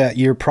knowing that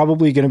you're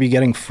probably going to be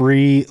getting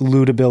free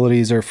loot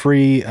abilities or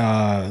free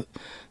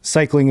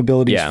cycling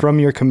abilities from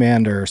your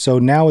commander. So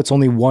now it's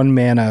only 1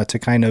 mana to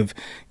kind of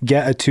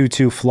get a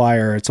 2/2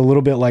 flyer. It's a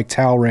little bit like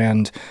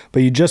Talrand,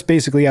 but you just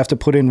basically have to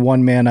put in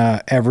 1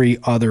 mana every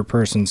other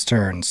person's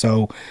turn.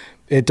 So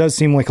it does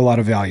seem like a lot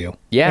of value.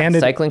 Yeah, and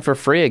cycling for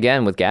free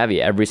again with Gavi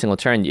every single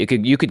turn. You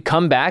could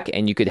come back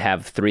and you could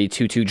have 3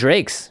 2/2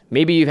 Drakes.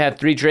 Maybe you have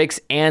 3 Drakes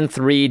and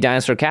 3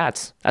 Dinosaur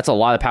Cats. That's a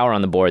lot of power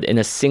on the board in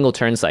a single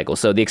turn cycle.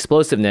 So the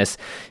explosiveness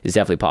is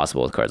definitely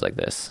possible with cards like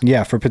this.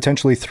 Yeah, for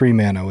potentially 3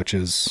 mana, which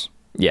is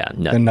the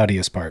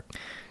nuttiest part.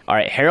 All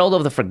right, Herald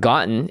of the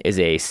Forgotten is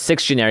a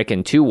 6 generic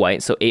and 2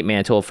 white, so 8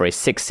 mana total for a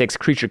 6/6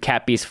 creature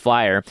cat beast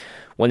flyer.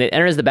 When it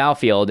enters the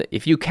battlefield,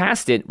 if you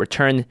cast it,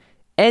 return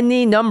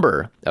any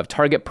number of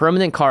target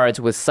permanent cards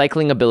with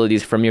cycling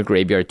abilities from your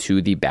graveyard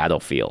to the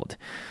battlefield.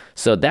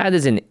 So that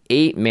is an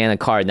 8 mana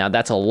card. Now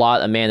that's a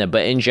lot of mana,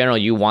 but in general,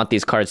 you want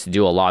these cards to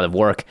do a lot of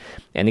work.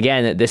 And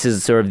again, this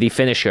is sort of the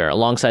finisher.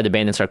 Alongside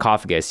Abandoned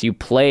Sarcophagus, you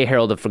play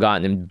Herald of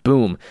Forgotten and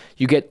boom,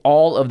 you get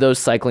all of those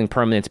cycling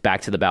permanents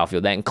back to the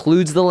battlefield. That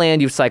includes the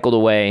land you've cycled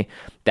away.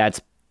 That's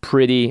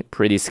pretty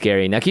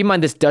scary. Now keep in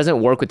mind, this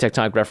doesn't work with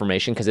Tectonic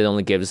Reformation because it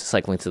only gives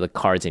cycling to the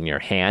cards in your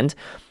hand.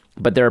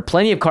 But there are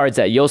plenty of cards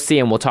that you'll see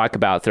and we'll talk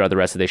about throughout the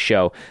rest of this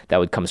show that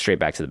would come straight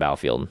back to the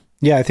battlefield.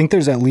 Yeah, I think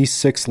there's at least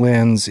 6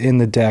 lands in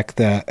the deck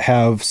that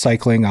have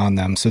cycling on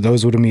them. So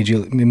those would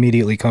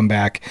immediately come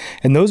back.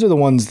 And those are the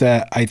ones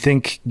that I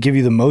think give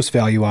you the most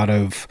value out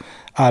of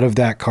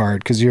that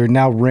card, because you're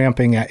now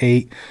ramping at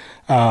 8.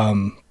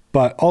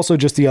 But also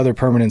just the other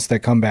permanents that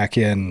come back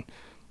in.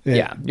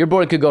 Your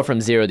board could go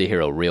from 0 to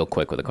hero real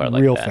quick with a card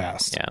like that. Real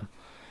fast. Yeah.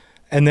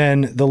 And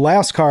then the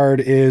last card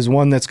is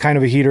one that's kind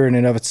of a heater in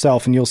and of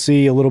itself, and you'll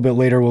see a little bit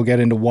later, we'll get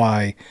into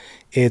why.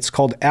 It's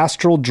called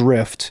Astral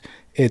Drift.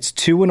 It's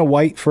 2 and a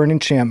white for an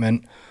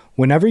enchantment.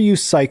 Whenever you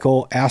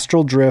cycle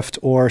Astral Drift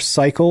or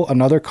cycle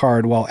another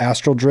card while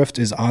Astral Drift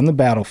is on the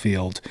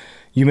battlefield,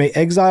 You may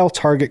exile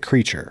target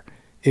creature.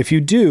 If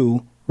you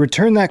do,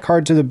 return that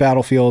card to the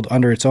battlefield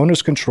under its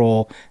owner's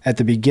control at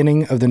the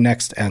beginning of the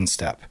next end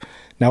step.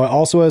 Now, it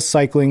also has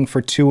cycling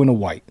for 2 and a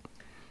white.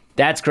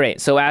 That's great.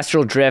 So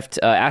Astral Drift,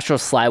 Astral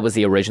Slide was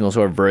the original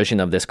sort of version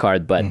of this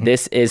card, but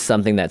this is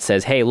something that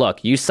says, hey,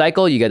 look, you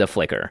cycle, you get a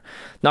flicker.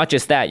 Not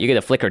just that, you get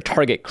a flicker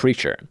target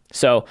creature.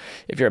 So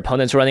if your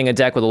opponent's running a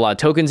deck with a lot of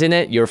tokens in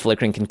it, your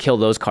flickering can kill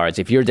those cards.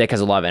 If your deck has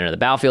a lot of enter the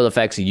battlefield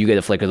effects, you get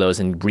to flicker those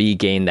and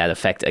regain that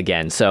effect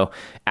again. So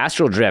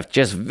Astral Drift,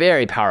 just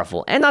very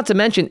powerful. And not to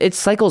mention, it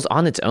cycles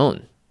on its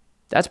own.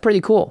 That's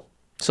pretty cool.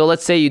 So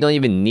let's say you don't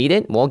even need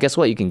it. Well, guess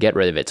what? You can get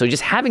rid of it. So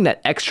just having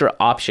that extra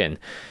option,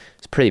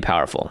 it's pretty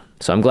powerful.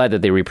 So I'm glad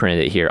that they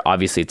reprinted it here.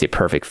 Obviously, it's a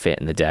perfect fit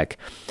in the deck.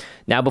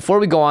 Now, before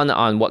we go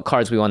on what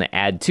cards we want to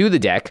add to the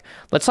deck,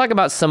 let's talk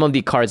about some of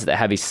the cards that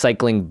have a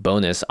cycling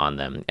bonus on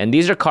them. And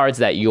these are cards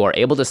that you are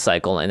able to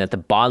cycle, and at the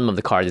bottom of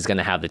the card is going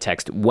to have the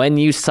text, when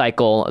you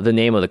cycle the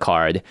name of the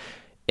card,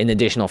 an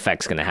additional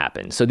effect's going to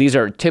happen. So these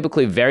are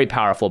typically very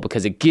powerful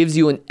because it gives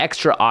you an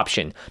extra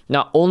option.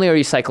 Not only are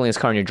you cycling this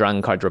card and you're drawing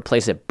a card to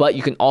replace it, but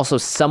you can also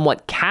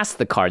somewhat cast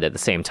the card at the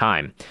same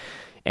time.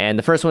 And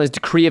the first one is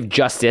Decree of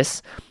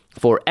Justice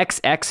for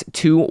XX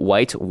 2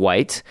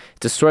 white.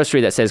 It's a sorcery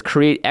that says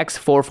create X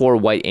 4/4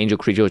 white angel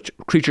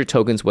creature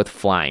tokens with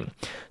flying.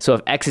 So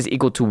if X is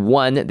equal to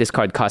 1, this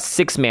card costs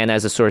 6 mana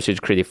as a sorcery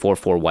to create a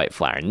 4/4 white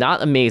flyer.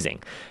 Not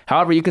amazing.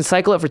 However, you can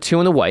cycle it for 2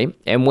 and a white,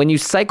 and when you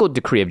cycle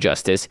Decree of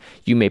Justice,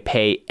 you may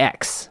pay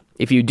X.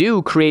 If you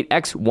do, create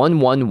X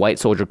 1/1 white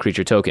soldier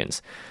creature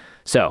tokens.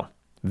 So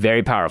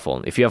very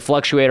powerful. If you have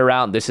Fluctuator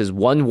out, this is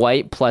 1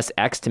 white plus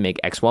X to make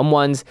X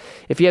 1/1s.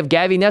 If you have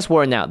Gavi Nest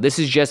Warden out, this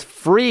is just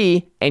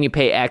free and you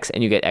pay X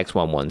and you get X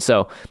 1/1.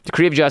 So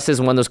Decree of Justice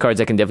is one of those cards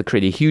that can definitely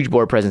create a huge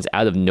board presence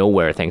out of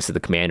nowhere thanks to the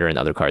commander and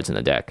other cards in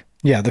the deck.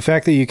 Yeah, the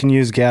fact that you can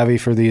use Gavi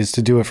for these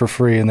to do it for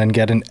free and then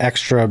get an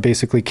extra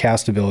basically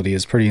cast ability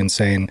is pretty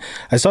insane.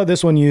 I saw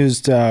this one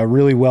used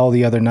really well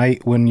the other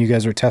night when you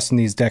guys were testing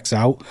these decks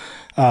out.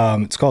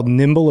 It's called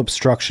Nimble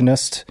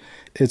Obstructionist.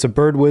 It's a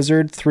bird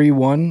wizard,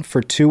 3/1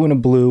 for 2 and a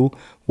blue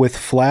with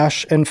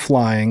flash and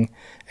flying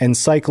and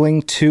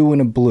cycling 2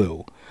 and a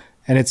blue.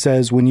 And it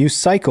says, when you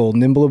cycle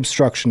Nimble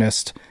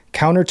Obstructionist,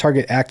 counter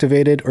target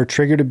activated or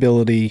triggered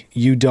ability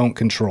you don't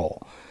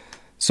control.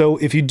 So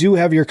if you do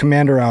have your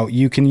commander out,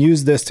 you can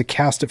use this to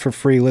cast it for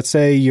free. Let's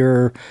say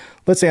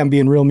I'm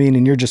being real mean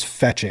and you're just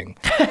fetching,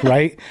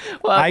 right?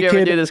 Well,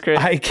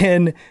 I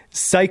can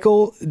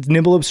cycle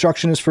Nimble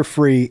Obstructionist for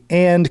free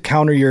and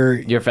counter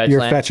your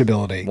fetch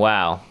ability.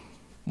 Wow.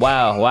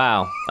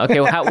 Okay,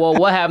 well,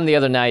 what happened the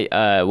other night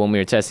when we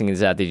were testing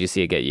this out? Did you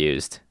see it get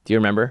used? Do you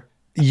remember?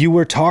 You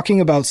were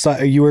talking about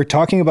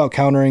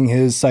countering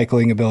his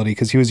cycling ability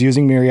because he was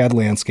using Myriad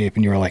Landscape,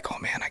 and you were like, "Oh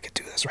man, I could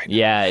do this right now."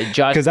 Yeah,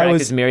 Josh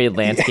practiced Myriad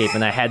Landscape,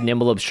 and I had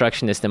Nimble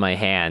Obstructionist in my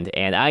hand,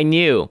 and I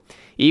knew,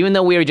 even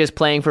though we were just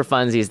playing for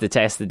funsies to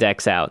test the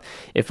decks out,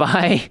 if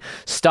I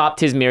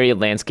stopped his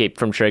Myriad Landscape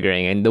from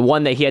triggering, and the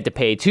one that he had to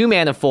pay 2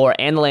 mana for,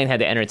 and the land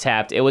had to enter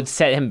tapped, it would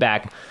set him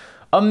back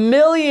a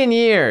million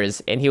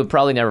years, and he would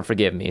probably never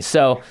forgive me.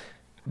 So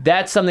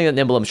that's something that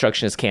Nimble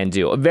Obstructionist can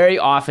do. Very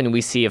often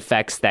we see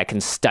effects that can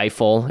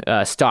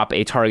stop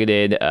a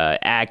targeted,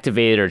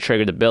 activated, or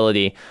triggered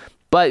ability.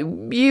 But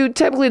you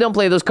typically don't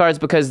play those cards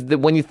because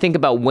when you think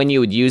about when you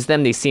would use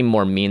them, they seem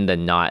more mean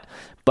than not.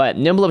 But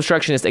Nimble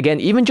Obstructionist, again,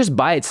 even just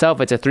by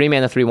itself, it's a 3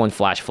 mana 3/1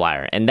 flash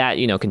flyer. And that,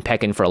 can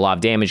peck in for a lot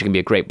of damage. It can be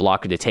a great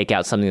blocker to take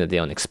out something that they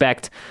don't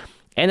expect.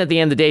 And at the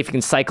end of the day, if you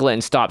can cycle it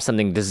and stop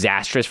something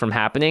disastrous from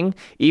happening,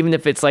 even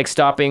if it's like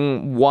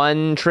stopping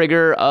one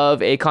trigger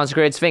of a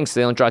Consecrated Sphinx so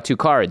they don't draw 2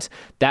 cards,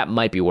 that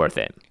might be worth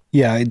it.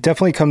 Yeah, it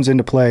definitely comes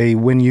into play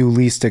when you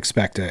least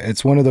expect it.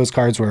 It's one of those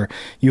cards where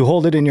you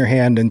hold it in your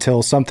hand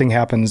until something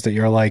happens that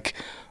you're like,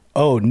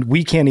 oh,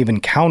 we can't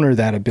even counter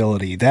that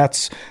ability.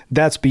 That's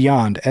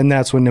beyond. And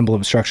that's when Nimble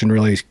Obstruction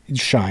really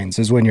shines,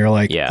 is when you're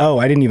like, oh,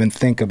 I didn't even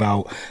think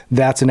about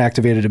that's an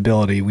activated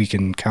ability. We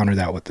can counter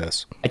that with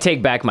this. I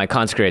take back my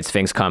Consecrated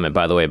Sphinx comment,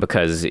 by the way,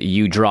 because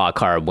you draw a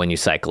card when you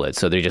cycle it,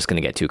 so they're just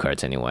going to get 2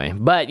 cards anyway.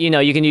 But, you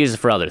can use it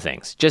for other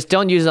things. Just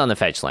don't use it on the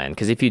fetch land,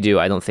 because if you do,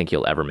 I don't think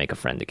you'll ever make a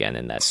friend again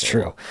in that. That's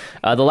true.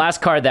 The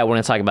last card that we're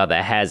going to talk about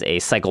that has a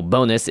cycle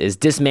bonus is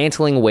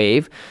Dismantling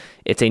Wave.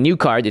 It's a new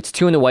card. It's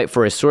 2 and a white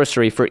for a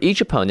sorcery. For each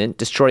opponent,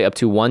 destroy up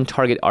to 1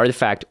 target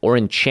artifact or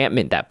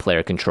enchantment that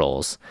player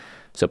controls.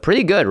 So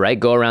pretty good, right?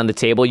 Go around the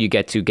table. You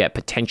get to get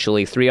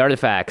potentially 3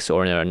 artifacts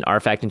or an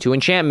artifact and 2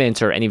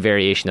 enchantments or any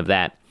variation of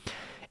that.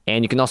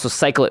 And you can also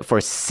cycle it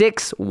for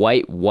 6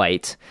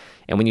 white.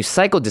 And when you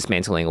cycle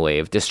Dismantling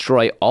Wave,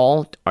 destroy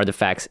all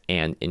artifacts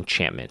and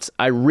enchantments.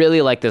 I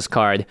really like this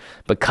card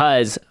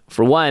because,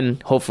 for one,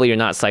 hopefully you're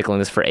not cycling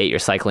this for 8. You're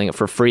cycling it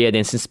for free at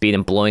instant speed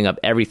and blowing up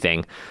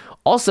everything.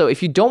 Also,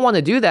 if you don't want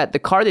to do that, the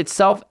card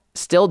itself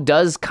still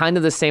does kind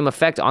of the same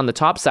effect on the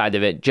top side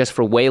of it, just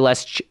for way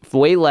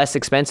less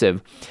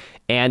expensive.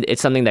 and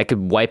it's something that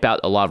could wipe out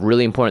a lot of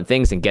really important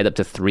things and get up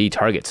to 3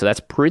 targets. So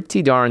that's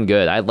pretty darn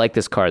good. I like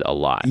this card a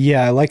lot.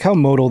 Yeah, I like how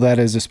modal that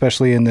is,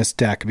 especially in this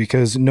deck,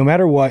 because no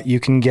matter what,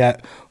 you can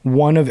get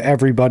one of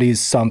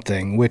everybody's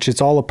something, which it's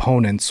all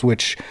opponents,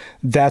 which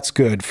that's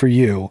good for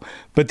you.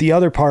 But the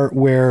other part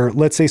where,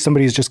 let's say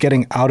somebody's just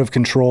getting out of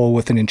control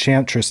with an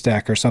Enchantress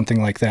deck or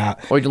something like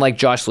that. Or even like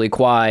Josh Lee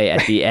Kwai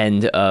at the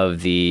end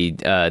of the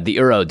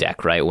Uro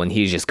deck, right? When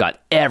he's just got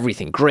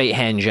everything, great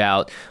henge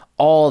out,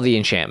 all the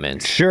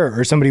enchantments. Sure,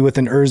 or somebody with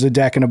an Urza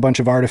deck and a bunch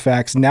of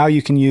artifacts. Now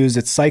you can use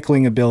its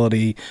cycling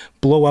ability,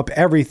 blow up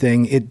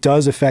everything. It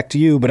does affect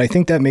you, but I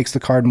think that makes the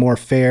card more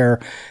fair.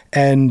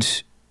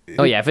 And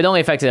oh yeah, if it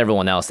only affected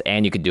everyone else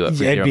and you could do it for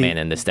 0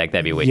 mana in this deck,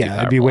 that'd be way too powerful.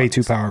 Yeah, it'd be way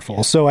too powerful.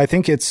 Yeah. So I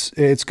think it's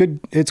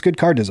good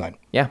card design.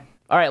 Yeah.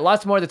 All right,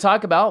 lots more to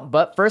talk about,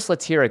 but first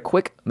let's hear a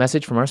quick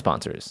message from our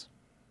sponsors.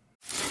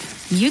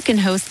 You can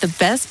host the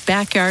best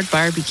backyard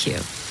barbecue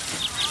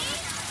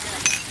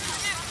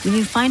when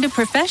you find a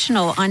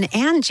professional on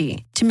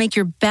Angie to make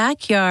your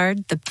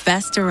backyard the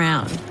best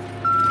around.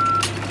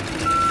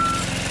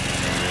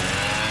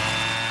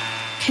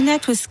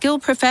 Connect with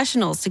skilled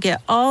professionals to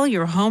get all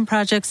your home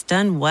projects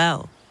done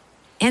well.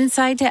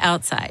 Inside to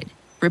outside,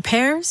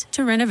 repairs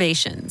to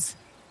renovations.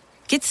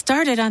 Get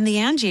started on the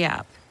Angie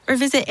app or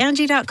visit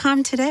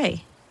Angie.com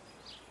today.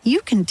 You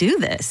can do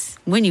this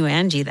when you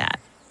Angie that.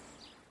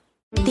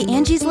 The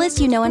Angie's List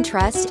you know and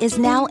trust is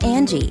now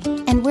Angie,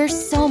 and we're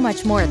so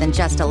much more than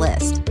just a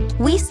list.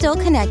 We still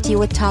connect you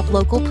with top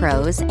local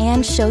pros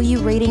and show you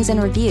ratings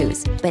and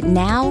reviews, but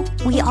now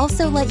we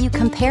also let you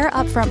compare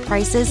upfront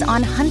prices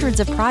on hundreds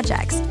of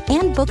projects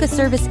and book a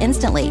service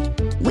instantly.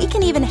 We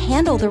can even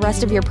handle the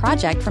rest of your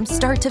project from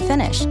start to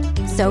finish.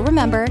 So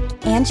remember,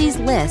 Angie's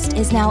List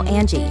is now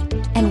Angie,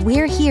 and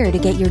we're here to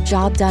get your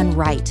job done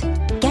right.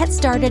 Get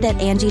started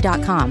at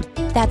Angie.com.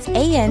 That's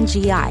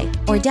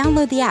ANGI, or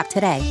download the app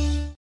today.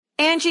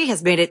 Angie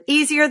has made it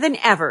easier than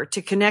ever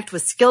to connect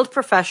with skilled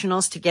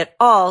professionals to get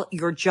all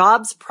your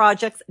jobs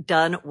projects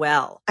done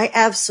well. I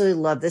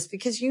absolutely love this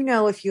because,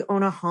 if you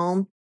own a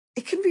home,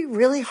 it can be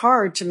really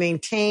hard to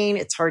maintain.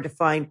 It's hard to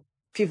find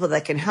people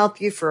that can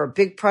help you for a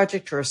big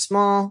project or a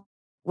small.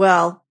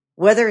 Well,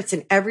 whether it's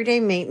in everyday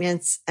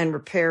maintenance and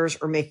repairs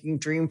or making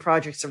dream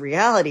projects a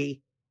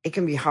reality, it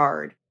can be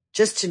hard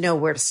just to know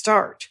where to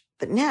start.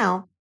 But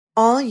now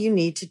all you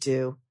need to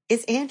do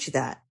is Angie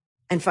that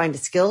and find a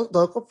skilled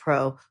local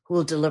pro who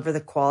will deliver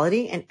the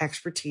quality and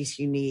expertise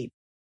you need.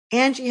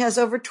 Angie has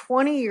over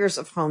 20 years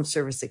of home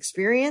service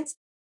experience,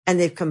 and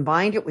they've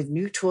combined it with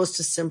new tools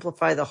to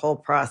simplify the whole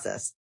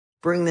process.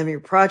 Bring them your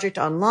project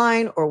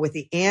online or with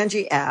the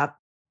Angie app,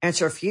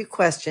 answer a few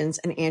questions,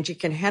 and Angie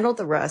can handle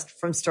the rest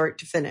from start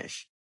to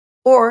finish.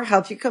 Or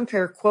help you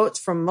compare quotes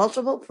from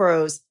multiple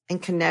pros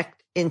and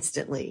connect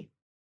instantly,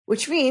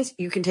 which means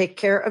you can take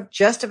care of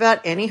just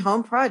about any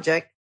home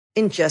project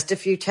in just a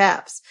few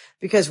taps.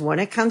 Because when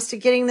it comes to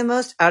getting the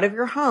most out of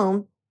your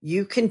home,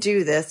 you can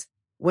do this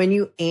when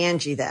you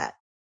Angie that.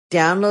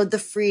 Download the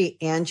free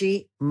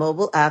Angie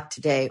mobile app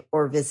today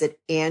or visit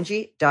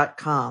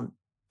Angie.com.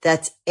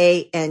 That's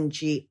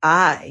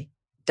ANGI.com.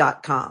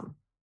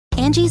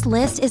 Angie's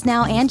List is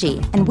now Angie,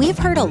 and we've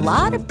heard a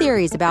lot of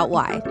theories about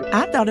why.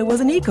 I thought it was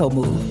an eco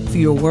move.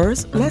 Fewer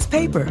words, less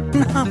paper.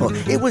 No,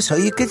 it was so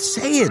you could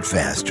say it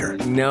faster.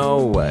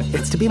 No,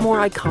 it's to be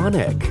more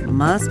iconic.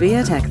 Must be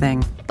a tech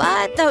thing.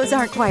 But those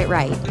aren't quite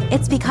right.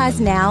 It's because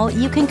now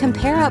you can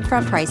compare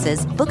upfront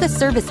prices, book a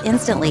service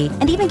instantly,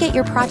 and even get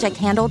your project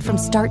handled from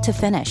start to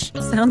finish.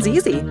 Sounds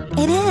easy.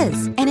 It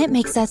is, and it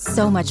makes us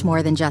so much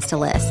more than just a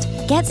list.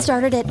 Get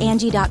started at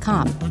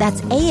Angie.com.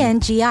 That's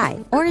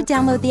ANGI, or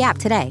download the app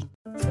today.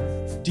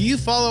 Do you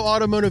follow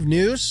automotive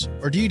news?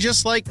 Or do you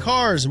just like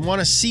cars and want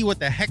to see what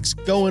the heck's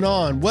going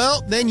on?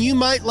 Well, then you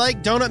might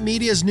like Donut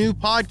Media's new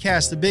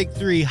podcast, The Big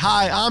Three.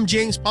 Hi, I'm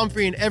James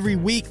Pumphrey, and every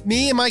week,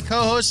 me and my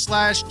co-host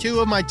 /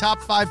 2 of my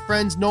top 5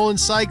 friends, Nolan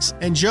Sykes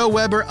and Joe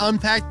Weber,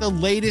 unpack the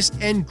latest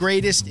and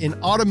greatest in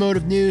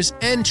automotive news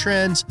and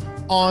trends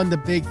on The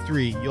Big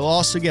Three. You'll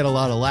also get a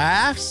lot of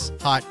laughs,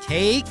 hot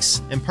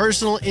takes, and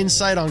personal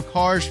insight on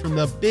cars from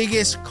the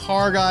biggest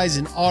car guys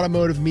in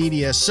automotive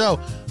media.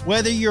 So,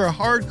 whether you're a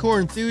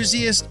hardcore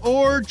enthusiast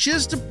or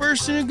just a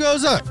person who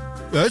goes, oh,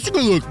 that's a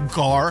good-looking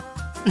car,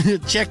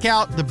 check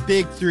out The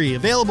Big Three,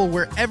 available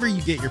wherever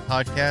you get your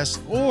podcasts,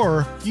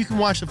 or you can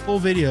watch the full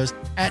videos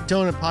at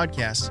Donut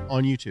Podcasts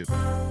on YouTube.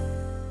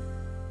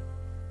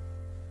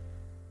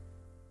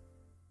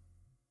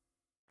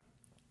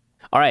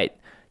 All right,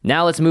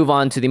 now let's move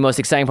on to the most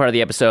exciting part of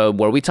the episode,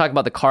 where we talk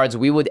about the cards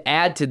we would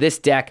add to this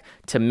deck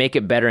to make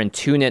it better and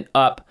tune it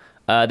up.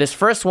 This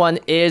first one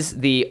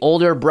is the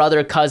older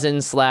brother, cousin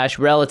 /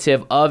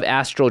 relative of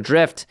Astral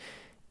Drift.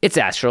 It's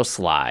Astral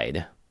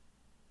Slide.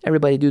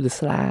 Everybody do the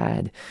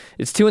slide.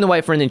 It's 2 in the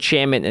white for an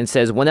enchantment and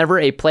says, whenever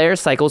a player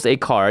cycles a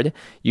card,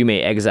 you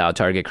may exile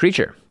target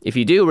creature. If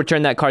you do,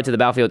 return that card to the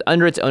battlefield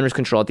under its owner's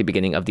control at the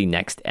beginning of the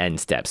next end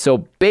step. So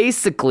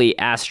basically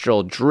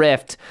Astral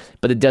Drift,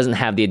 but it doesn't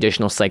have the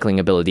additional cycling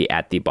ability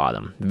at the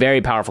bottom. Very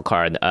powerful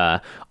card.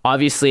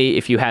 Obviously,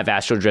 if you have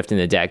Astral Drift in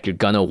the deck, you're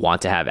going to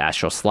want to have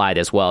Astral Slide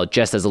as well,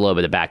 just as a little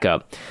bit of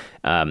backup.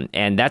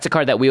 And that's a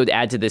card that we would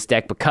add to this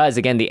deck because,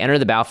 again, the enter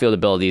the battlefield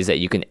abilities that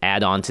you can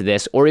add on to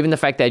this, or even the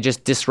fact that it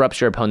just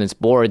disrupts your opponent's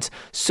boards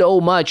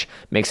so much,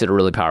 makes it a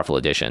really powerful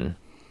addition.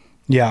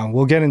 Yeah,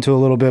 we'll get into a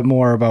little bit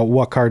more about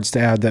what cards to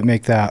add that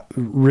make that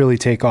really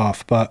take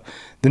off. But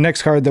the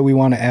next card that we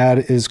want to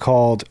add is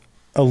called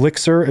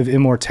Elixir of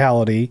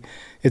Immortality.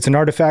 It's an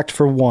artifact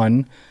for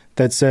 1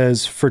 that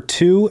says, for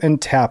 2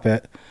 and tap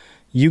it,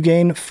 you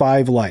gain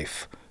 5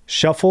 life.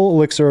 Shuffle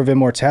Elixir of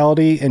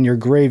Immortality and your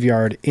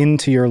graveyard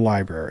into your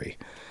library.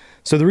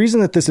 So the reason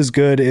that this is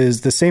good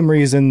is the same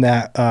reason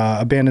that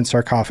Abandoned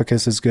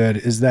Sarcophagus is good,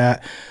 is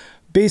that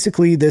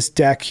basically this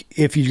deck,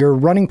 if you're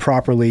running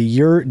properly,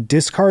 you're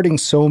discarding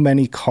so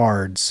many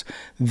cards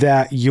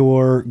that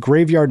your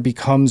graveyard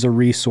becomes a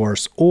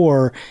resource,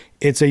 or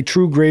it's a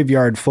true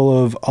graveyard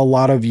full of a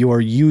lot of your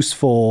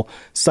useful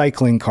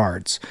cycling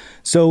cards.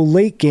 So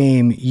late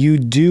game, you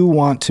do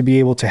want to be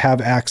able to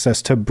have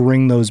access to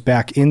bring those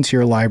back into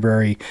your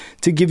library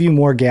to give you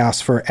more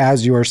gas for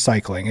as you're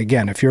cycling.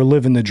 Again, if you're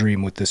living the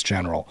dream with this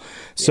general.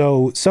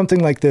 So something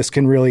like this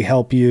can really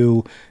help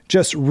you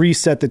just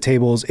reset the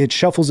tables. It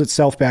shuffles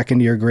itself back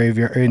into your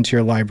graveyard, into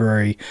your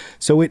library.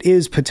 So it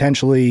is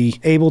potentially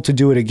able to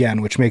do it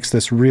again, which makes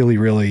this really,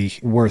 really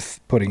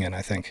worth putting in,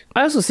 I think.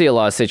 I also see a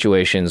lot of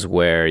situations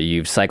where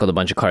you've cycled a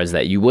bunch of cards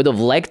that you would have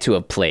liked to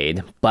have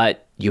played,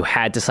 but you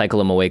had to cycle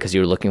them away because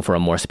you were looking for a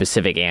more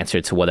specific answer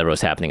to whatever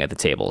was happening at the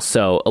table.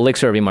 So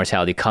Elixir of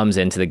Immortality comes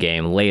into the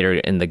game later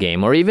in the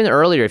game, or even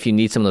earlier if you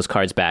need some of those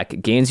cards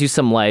back, gains you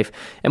some life,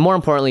 and more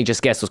importantly,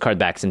 just gets those cards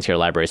back into your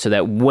library so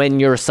that when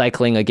you're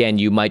cycling again,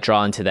 you might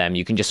draw into them.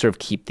 You can just sort of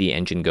keep the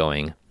engine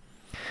going.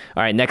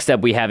 All right, next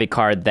up, we have a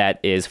card that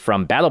is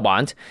from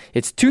Battlebond.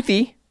 It's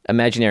Toothy,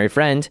 Imaginary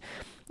Friend.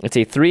 It's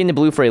a 3 in the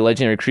blue for a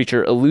legendary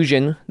creature,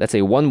 Illusion. That's a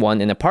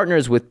 1/1, and it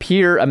partners with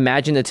Pure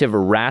Imaginative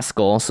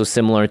Rascal, so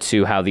similar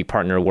to how the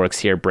partner works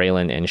here,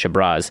 Braylon and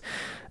Shabraz.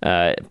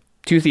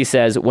 Toothy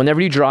says,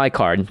 whenever you draw a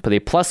card, put a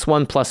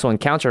 +1/+1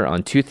 counter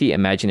on Toothy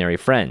Imaginary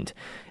Friend.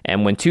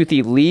 And when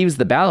Toothy leaves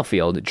the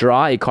battlefield,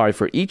 draw a card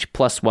for each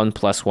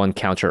 +1/+1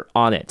 counter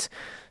on it.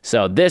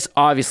 So this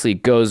obviously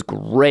goes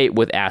great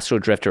with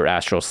Astral Drift or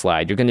Astral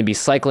Slide. You're going to be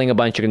cycling a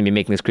bunch. You're going to be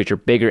making this creature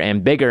bigger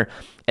and bigger.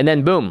 And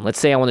then boom, let's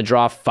say I want to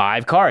draw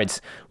 5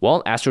 cards.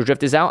 Well, Astral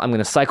Drift is out. I'm going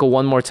to cycle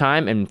one more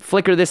time and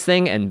flicker this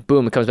thing, and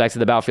boom, it comes back to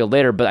the battlefield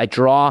later. But I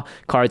draw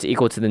cards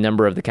equal to the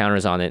number of the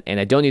counters on it, and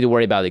I don't need to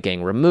worry about it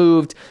getting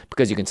removed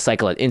because you can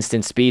cycle at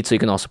instant speed, so you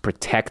can also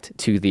protect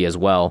Toothy as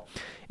well.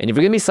 And if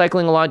you're going to be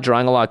cycling a lot,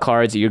 drawing a lot of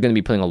cards, you're going to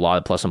be putting a lot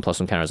of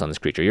 +1/+1 counters on this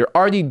creature. You're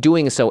already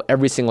doing so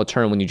every single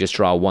turn when you just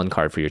draw 1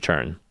 card for your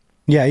turn.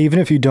 Yeah, even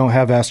if you don't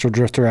have Astral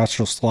Drift or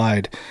Astral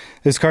Slide,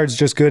 this card's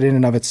just good in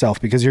and of itself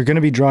because you're going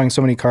to be drawing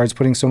so many cards,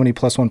 putting so many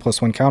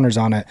 +1/+1 counters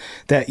on it,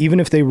 that even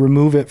if they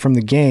remove it from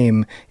the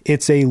game,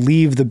 it's a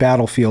leave the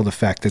battlefield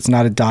effect. It's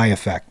not a die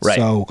effect. Right.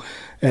 So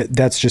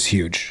that's just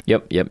huge.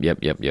 Yep.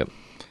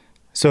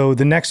 So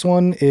the next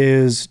one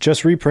is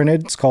just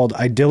reprinted. It's called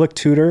Idyllic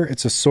Tutor.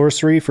 It's a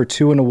sorcery for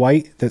 2 and a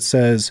white that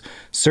says,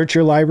 search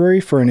your library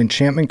for an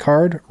enchantment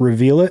card,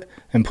 reveal it,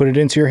 and put it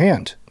into your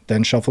hand.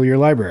 Then shuffle your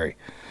library.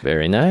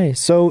 Very nice.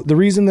 So the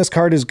reason this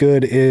card is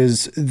good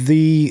is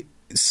the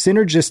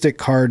synergistic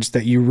cards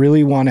that you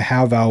really want to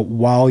have out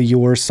while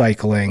you're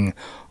cycling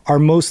are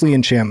mostly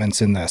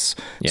enchantments in this.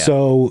 Yeah.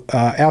 So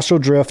Astral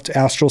Drift,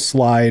 Astral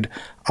Slide,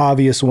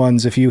 obvious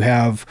ones if you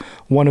have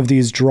one of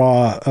these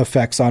draw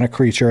effects on a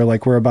creature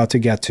like we're about to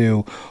get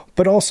to.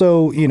 But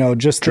also,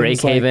 just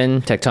Drakehaven,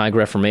 like, Tectonic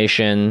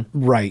Reformation.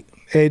 Right.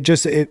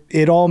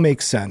 It all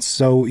makes sense.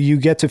 So you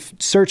get to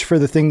search for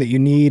the thing that you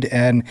need,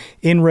 and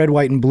in red,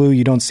 white, and blue,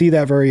 you don't see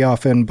that very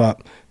often, but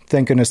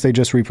thank goodness they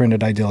just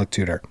reprinted Idyllic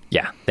Tutor.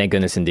 Yeah, thank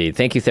goodness indeed.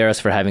 Thank you, Theros,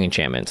 for having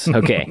enchantments.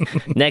 Okay,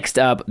 next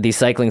up, the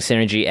cycling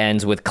synergy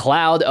ends with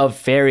Cloud of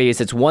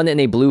Fairies. It's 1 in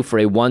a blue for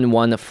a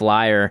 1/1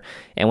 flyer,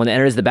 and when it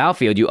enters the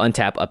battlefield, you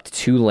untap up to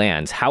 2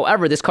 lands.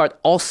 However, this card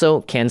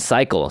also can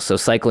cycle. So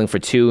cycling for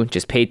 2,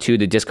 just pay 2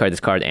 to discard this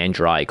card and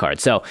draw a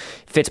card. So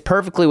fits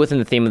perfectly within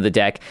the theme of the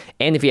deck,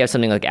 and if you have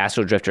something like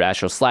Astral Drift or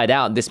Astral Slide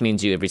out, this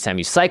means every time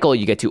you cycle,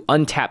 you get to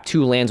untap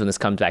 2 lands when this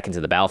comes back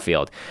into the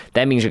battlefield.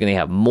 That means you're going to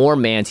have more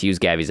mana to use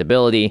Gavi's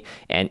ability,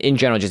 and in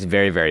general, just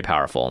very, very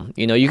powerful.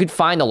 You could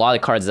find a lot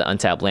of cards that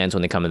untap lands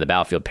when they come in the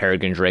battlefield.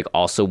 Peregrine Drake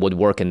also would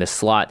work in this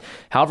slot.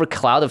 However,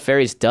 Cloud of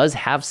Fairies does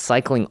have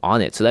cycling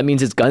on it, so that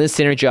means it's going to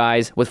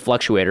synergize with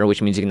Fluctuator,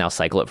 which means you can now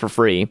cycle it for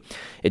free.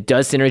 It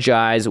does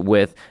synergize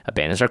with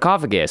Abandoned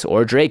Sarcophagus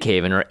or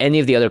Drakehaven or any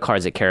of the other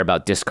cards that care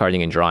about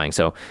discarding and drawing.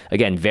 So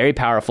again, very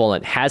powerful.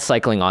 It has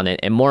cycling on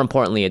it, and more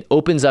importantly, it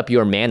opens up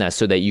your mana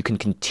so that you can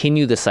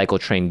continue the cycle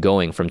train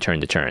going from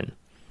turn to turn.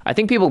 I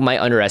think people might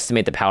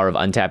underestimate the power of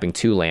untapping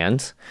 2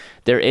 lands.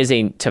 There is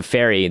a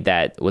Teferi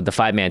with the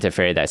 5-mana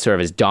Teferi that sort of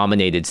has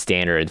dominated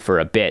Standard for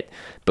a bit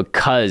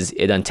because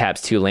it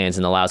untaps 2 lands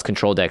and allows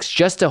control decks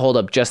just to hold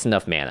up just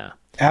enough mana.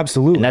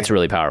 Absolutely. And that's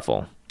really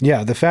powerful.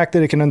 Yeah, the fact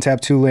that it can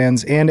untap 2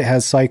 lands and it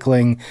has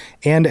cycling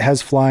and it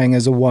has flying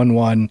as a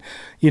 1/1.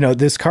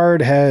 This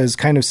card has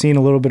kind of seen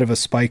a little bit of a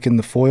spike in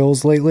the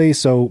foils lately.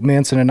 So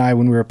Manson and I,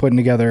 when we were putting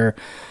together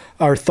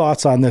our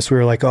thoughts on this, we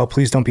were like, oh,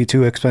 please don't be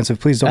too expensive.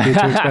 Please don't be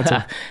too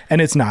expensive. And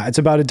it's not. It's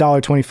about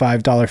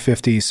 $1.25,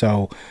 $1.50.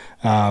 So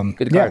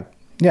good card.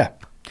 Yeah.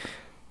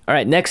 All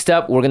right, next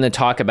up, we're going to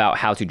talk about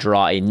how to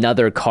draw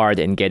another card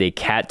and get a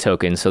cat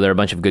token. So there are a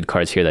bunch of good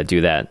cards here that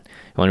do that.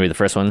 You want to read the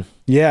first one?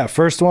 Yeah,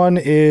 first one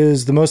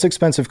is the most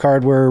expensive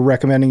card we're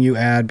recommending you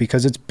add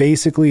because it's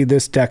basically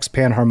this deck's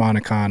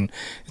Panharmonicon.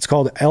 It's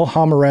called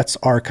Elhamarret's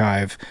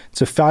Archive.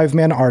 It's a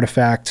 5-mana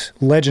artifact,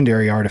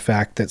 legendary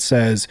artifact that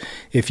says,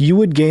 if you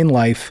would gain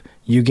life,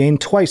 you gain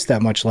twice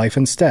that much life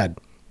instead.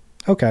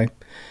 Okay.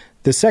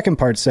 The second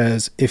part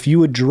says, if you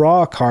would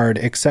draw a card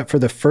except for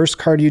the first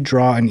card you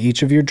draw in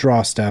each of your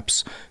draw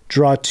steps,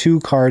 draw 2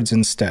 cards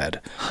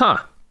instead. Huh.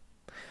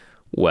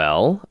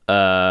 Well,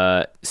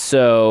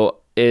 so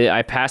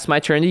I pass my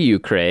turn to you,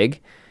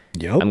 Craig.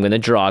 Yep. I'm going to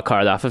draw a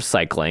card off of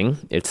cycling.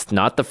 It's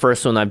not the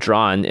first one I've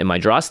drawn in my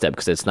draw step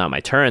because it's not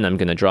my turn. I'm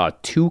going to draw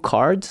 2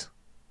 cards.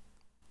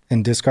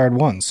 And discard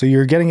 1. So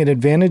you're getting an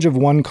advantage of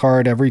 1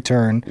 card every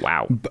turn.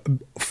 Wow.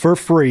 For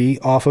free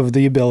off of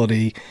the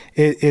ability.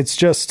 It's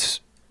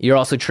just... You're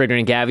also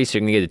triggering Gavi, so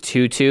you're going to get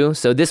a 2/2.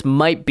 So this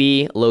might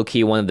be,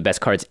 low-key, one of the best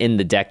cards in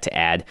the deck to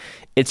add.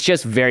 It's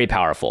just very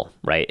powerful,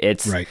 right?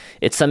 It's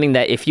something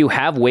that if you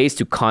have ways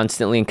to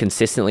constantly and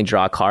consistently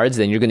draw cards,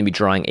 then you're going to be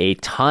drawing a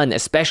ton,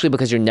 especially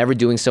because you're never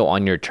doing so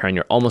on your turn.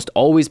 You're almost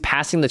always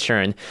passing the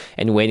turn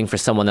and waiting for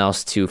someone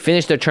else to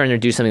finish their turn or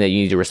do something that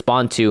you need to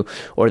respond to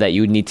or that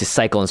you need to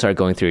cycle and start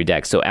going through your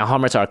deck. So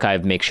Elhamarret's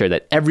Archive makes sure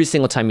that every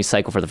single time you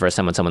cycle for the first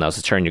time on someone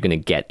else's turn, you're going to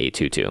get a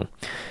 2/2.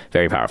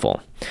 Very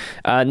powerful.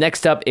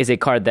 Next up is a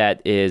card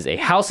that is a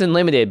House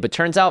Unlimited, but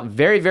turns out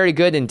very, very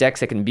good in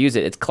decks that can abuse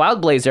it. It's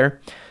Cloudblazer.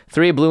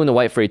 3 blue and a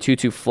white for a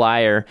 2/2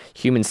 flyer,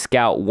 human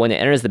scout. When it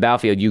enters the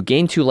battlefield, you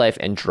gain 2 life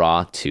and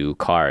draw 2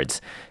 cards.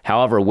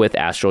 However, with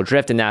Astral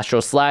Drift and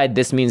Astral Slide,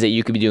 this means that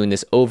you could be doing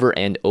this over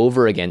and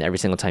over again every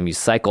single time you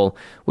cycle,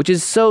 which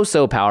is so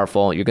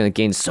powerful. You're going to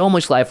gain so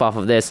much life off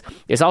of this.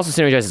 It's also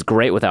synergizes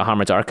great with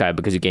Elhamarret's Archive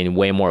because you gain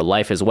way more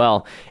life as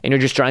well, and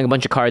you're just drawing a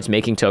bunch of cards,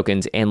 making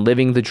tokens, and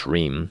living the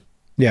dream.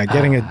 Yeah,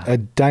 getting a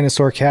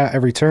dinosaur cat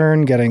every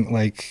turn,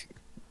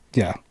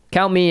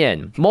 Count me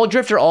in.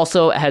 Muldrifter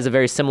also has a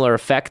very similar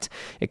effect.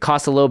 It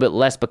costs a little bit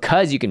less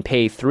because you can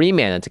pay 3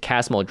 mana to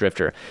cast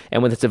Muldrifter.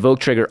 And with its evoke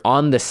trigger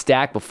on the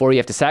stack before you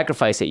have to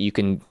sacrifice it, you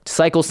can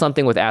cycle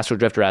something with Astral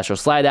Drift or Astral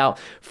Slide out,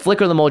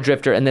 flicker the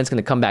Muldrifter, and then it's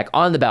going to come back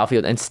on the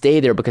battlefield and stay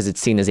there because it's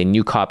seen as a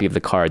new copy of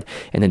the card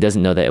and it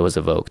doesn't know that it was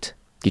evoked.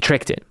 You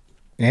tricked it.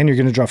 And you're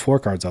going to draw 4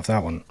 cards off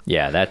that one.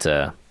 Yeah, that's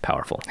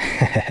powerful.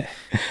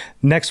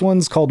 Next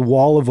one's called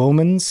Wall of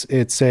Omens.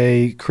 It's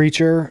a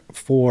creature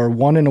for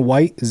 1 and a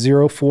white,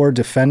 0/4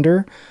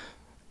 defender.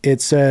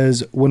 It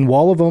says, when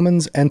Wall of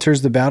Omens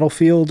enters the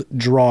battlefield,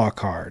 draw a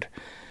card.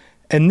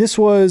 And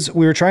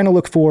we were trying to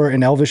look for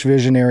an Elvish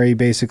Visionary,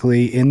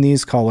 basically, in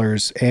these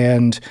colors,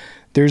 and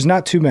there's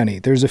not too many.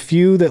 There's a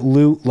few that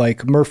loot,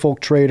 like Merfolk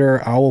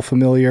Trader, Owl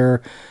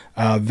Familiar,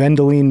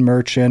 Vendaline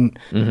Merchant,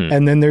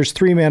 and then there's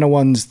 3 mana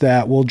ones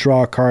that will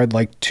draw a card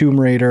like Tomb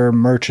Raider,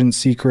 Merchant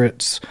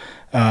Secrets,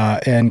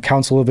 and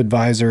Council of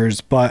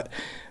Advisors. But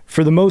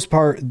for the most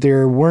part,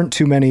 there weren't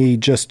too many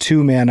just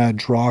 2 mana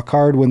draw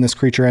card when this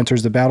creature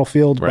enters the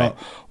battlefield. Right. But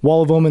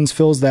Wall of Omens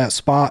fills that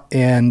spot,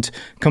 and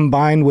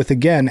combined with,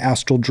 again,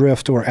 Astral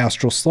Drift or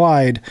Astral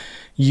Slide,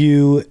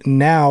 you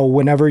now,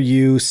 whenever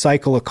you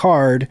cycle a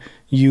card,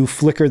 you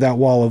flicker that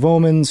Wall of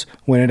Omens.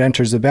 When it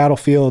enters the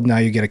battlefield, now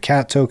you get a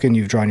cat token.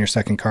 You've drawn your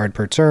second card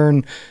per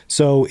turn.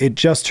 So it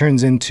just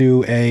turns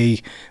into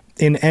an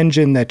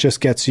engine that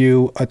just gets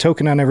you a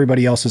token on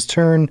everybody else's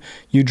turn.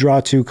 You draw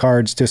 2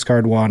 cards,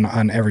 discard 1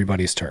 on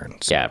everybody's turn.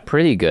 So. Yeah,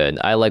 pretty good.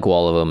 I like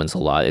Wall of Omens a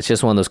lot. It's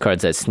just one of those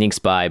cards that sneaks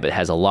by but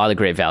has a lot of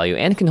great value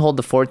and can hold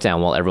the fort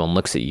down while everyone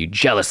looks at you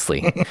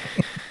jealously.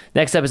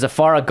 Next up is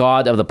Afara,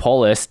 God of the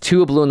Polis.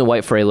 2 blue and a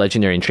white for a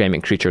legendary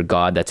enchantment creature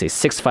god. That's a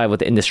 6/5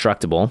 with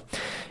Indestructible.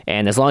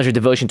 And as long as your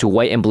devotion to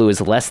white and blue is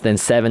less than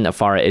 7,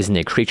 Afara isn't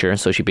a creature,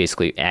 so she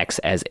basically acts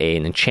as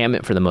an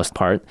enchantment for the most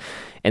part.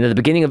 And at the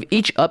beginning of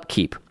each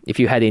upkeep, if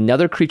you had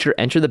another creature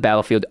enter the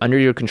battlefield under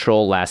your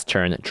control last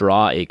turn,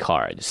 draw a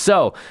card.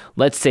 So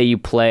let's say you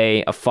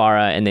play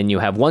Afara and then you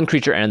have 1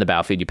 creature enter the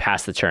battlefield, you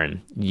pass the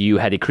turn. You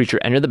had a creature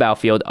enter the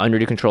battlefield under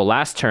your control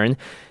last turn,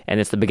 and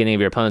it's the beginning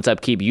of your opponent's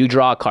upkeep. You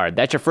draw a card.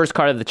 That's your first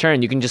card of the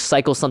turn. You can just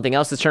cycle something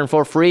else this turn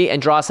for free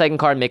and draw a second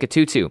card and make a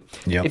 2/2.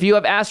 Yep. If you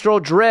have Astral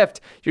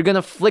Drift, you're going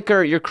to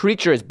flicker your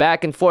creatures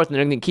back and forth, and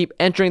they're going to keep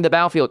entering the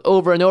battlefield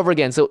over and over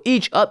again. So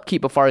each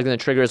upkeep Afara is going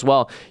to trigger as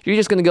well. You're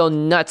just going to go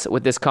nuts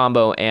with this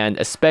combo, and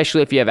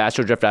especially if you have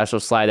Astral Drift, Astral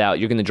Slide out,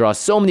 you're going to draw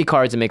so many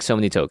cards and make so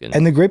many tokens.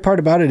 And the great part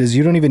about it is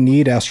you don't even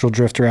need Astral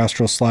Drift or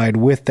Astral Slide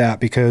with that,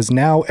 because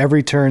now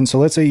every turn, so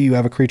let's say you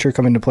have a creature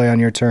come into play on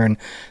your turn.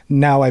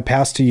 Now I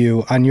pass to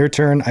you. On your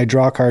turn, I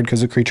draw a card because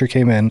the creature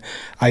came in.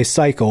 I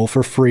cycle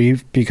for free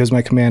because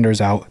my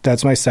commander's out.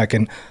 That's my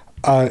second.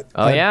 That's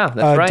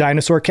right.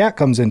 Dinosaur Cat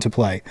comes into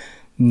play.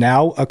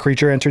 Now a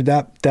creature entered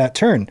that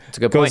turn. That's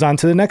a good Goes point. on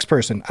to the next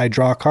person. I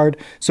draw a card.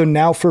 So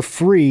now for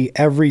free,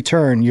 every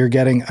turn, you're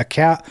getting a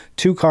cat,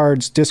 2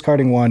 cards,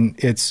 discarding 1.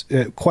 It's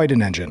quite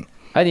an engine.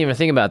 I didn't even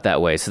think about it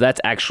that way. So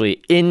that's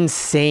actually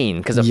insane,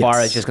 because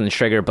Afara is just going to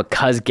trigger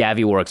because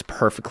Gavi works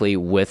perfectly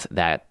with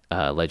that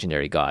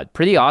legendary god.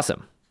 Pretty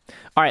awesome.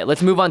 All right,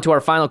 let's move on to our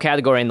final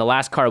category, and the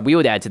last card we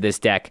would add to this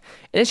deck.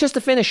 And it's just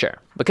a finisher,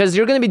 because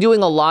you're going to be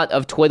doing a lot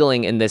of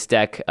twiddling in this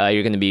deck.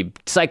 You're going to be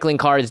cycling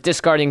cards,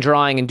 discarding,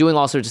 drawing, and doing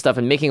all sorts of stuff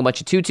and making a bunch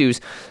of tutus.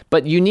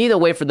 But you need a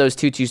way for those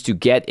tutus to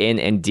get in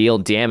and deal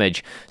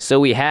damage. So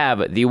we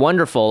have the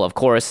wonderful, of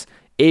course,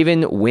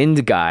 Aven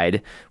Wind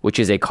Guide, which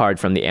is a card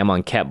from the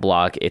Amonkhet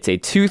block. It's a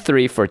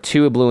 2/3 for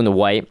 2 blue and a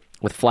white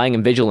with flying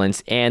and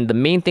vigilance. And the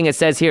main thing it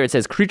says here, it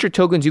says creature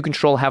tokens you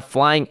control have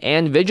flying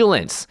and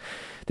vigilance.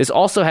 This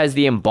also has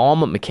the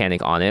Embalm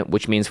mechanic on it,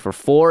 which means for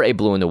 4 a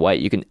blue and a white,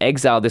 you can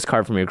exile this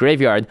card from your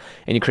graveyard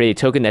and you create a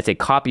token that's a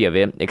copy of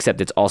it, except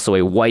it's also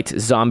a white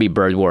zombie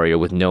bird warrior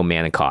with no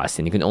mana cost,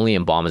 and you can only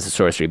embalm as a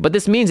sorcery. But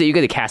this means that you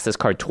get to cast this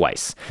card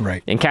twice.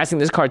 Right. And casting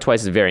this card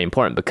twice is very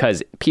important,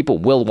 because people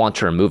will want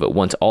to remove it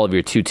once all of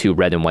your 2/2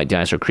 red and white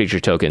dinosaur creature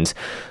tokens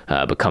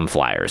become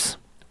flyers,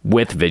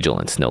 with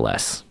vigilance, no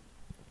less.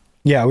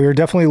 Yeah, we were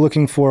definitely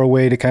looking for a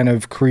way to kind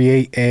of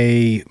create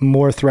a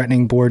more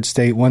threatening board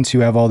state once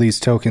you have all these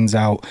tokens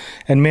out.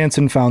 And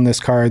Manson found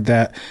this card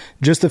that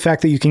just the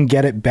fact that you can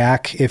get it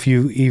back if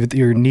you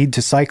either need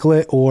to cycle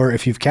it, or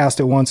if you've cast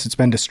it once, it's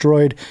been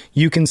destroyed,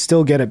 you can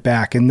still get it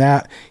back. And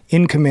that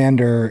in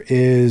Commander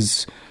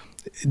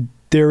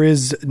there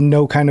is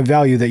no kind of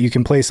value that you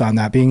can place on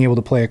that. Being able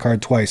to play a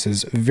card twice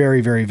is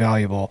very, very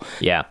valuable.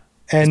 Yeah.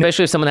 And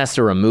especially if someone has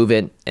to remove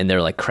it and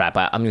they're like, crap,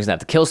 I'm just going to have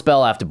to kill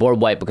spell, I have to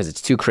board wipe because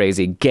it's too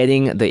crazy.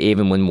 Getting the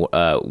Aven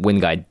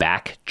Wind Guide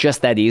back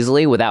just that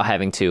easily without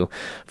having to,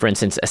 for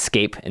instance,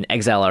 escape and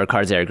exile our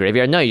cards out of your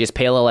graveyard. No, you just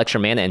pay a little extra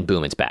mana and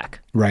boom, it's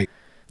back. Right.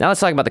 Now let's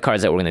talk about the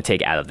cards that we're going to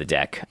take out of the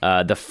deck.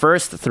 The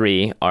first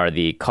 3 are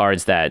the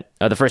cards that,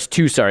 the first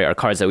 2, are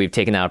cards that we've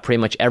taken out of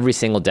pretty much every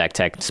single deck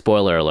tech,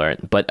 spoiler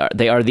alert, but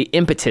they are the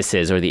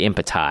impetuses or the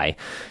impeti.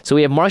 So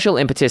we have Martial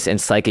Impetus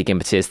and Psychic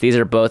Impetus. These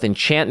are both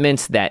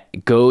enchantments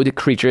that goad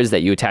creatures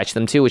that you attach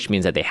them to, which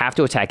means that they have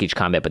to attack each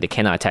combat, but they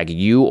cannot attack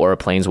you or a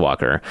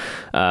planeswalker,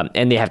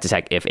 and they have to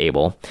attack if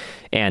able.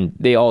 And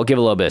they all give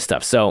a little bit of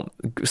stuff. So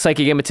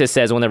Psychic Impetus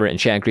says whenever an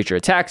enchanted creature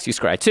attacks, you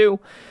scry 2.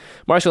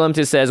 Martial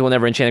Impetus says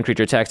whenever enchanted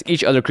creature attacks,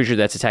 each other creature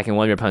that's attacking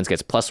one of your opponents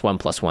gets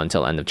 +1/+1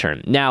 until end of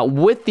turn. Now,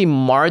 with the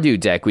Mardu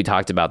deck, we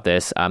talked about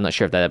this. I'm not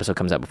sure if that episode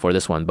comes out before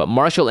this one, but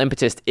Martial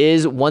Impetus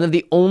is one of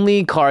the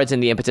only cards in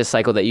the Impetus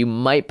cycle that you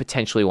might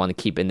potentially want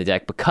to keep in the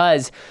deck,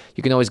 because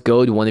you can always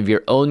goad one of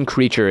your own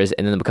creatures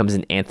and then it becomes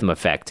an Anthem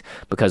effect,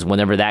 because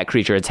whenever that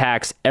creature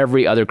attacks,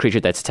 every other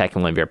creature that's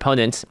attacking one of your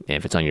opponents, and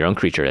if it's on your own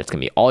creature, that's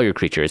going to be all your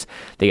creatures,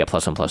 they get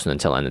 +1/+1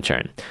 until end of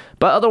turn.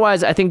 But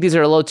otherwise, I think these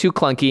are a little too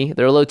clunky.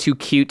 They're a little too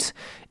cute.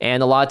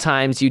 And a lot of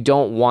times you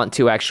don't want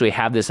to actually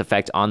have this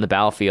effect on the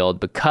battlefield,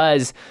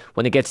 because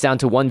when it gets down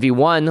to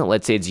 1v1,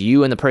 let's say it's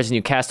you and the person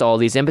you cast all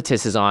these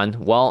impetuses on,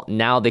 well,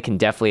 now they can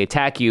definitely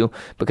attack you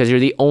because you're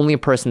the only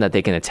person that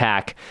they can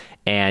attack,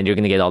 and you're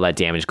going to get all that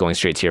damage going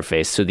straight to your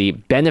face. So the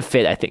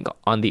benefit, I think,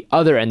 on the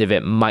other end of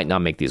it might not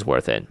make these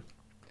worth it.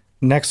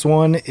 Next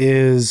one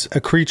is a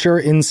creature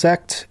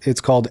insect.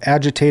 It's called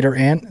Agitator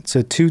Ant. It's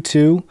a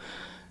 2/2.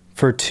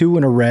 For 2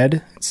 and a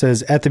red. It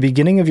says, at the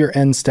beginning of your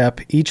end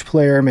step, each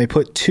player may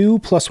put 2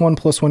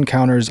 +1/+1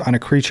 counters on a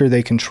creature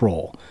they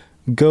control.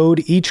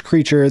 Goad each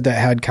creature that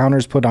had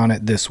counters put on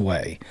it this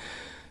way.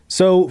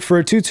 So for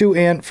a 2/2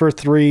 ant for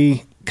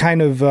 3,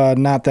 kind of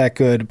not that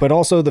good. But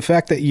also the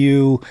fact that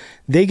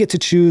they get to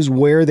choose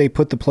where they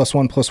put the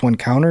 +1/+1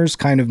 counters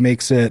kind of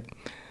makes it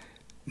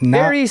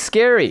very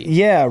scary.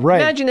 Yeah,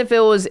 right. Imagine if it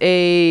was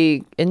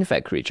a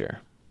infect creature.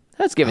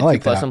 Let's give it 2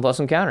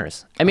 +1/+1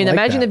 counters. I mean,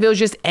 imagine if it was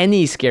just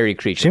any scary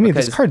creature. Jimmy,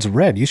 this card's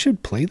red. You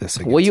should play this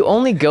again. Well, you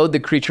only goad the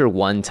creature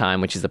one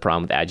time, which is the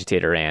problem with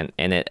Agitator Ant.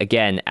 And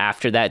again,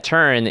 after that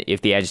turn,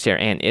 if the Agitator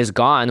Ant is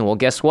gone, well,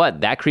 guess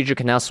what? That creature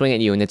can now swing at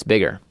you and it's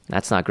bigger.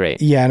 That's not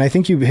great. Yeah, and I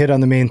think you hit on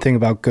the main thing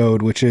about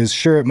goad, which is,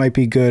 sure, it might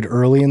be good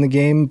early in the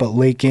game, but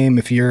late game,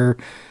 if you're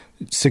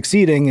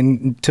succeeding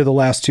and to the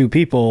last 2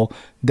 people,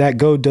 that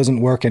goad doesn't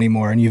work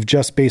anymore. And you've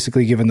just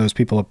basically given those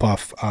people a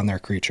buff on their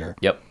creature.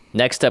 Yep.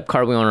 Next up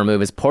card we want to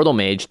remove is Portal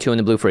Mage, 2 in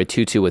the blue for a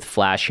 2/2 with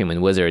Flash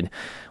Human Wizard.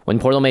 When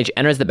Portal Mage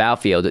enters the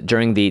battlefield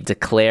during the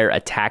Declare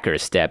Attacker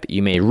step,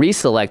 you may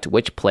reselect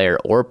which player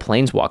or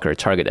planeswalker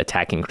target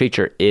attacking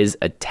creature is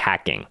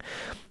attacking.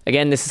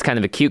 Again, this is kind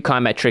of a cute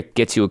combat trick,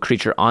 gets you a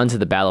creature onto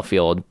the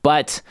battlefield,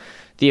 but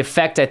the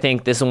effect, I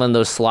think this is one of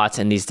those slots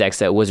in these decks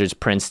that Wizards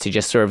prints to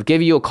just sort of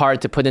give you a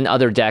card to put in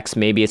other decks.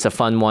 Maybe it's a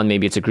fun one,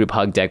 maybe it's a group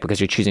hug deck because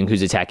you're choosing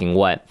who's attacking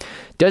what.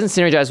 Doesn't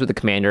synergize with the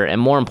commander,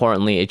 and more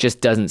importantly, it just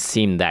doesn't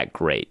seem that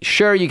great.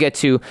 Sure, you get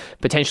to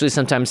potentially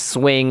sometimes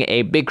swing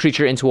a big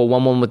creature into a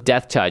 1/1 with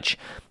Death Touch,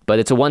 but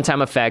it's a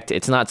one-time effect.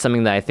 It's not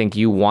something that I think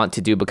you want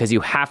to do because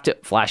you have to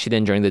flash it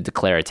in during the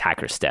declare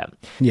attacker step.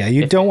 Yeah,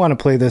 you don't want to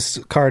play this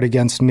card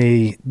against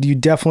me. You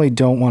definitely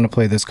don't want to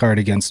play this card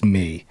against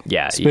me.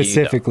 Yeah,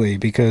 specifically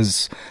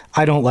because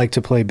I don't like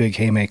to play big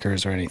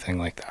haymakers or anything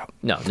like that.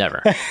 No,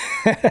 never.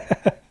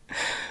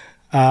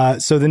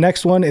 So the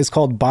next one is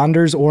called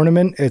Bonder's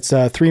Ornament. It's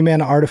a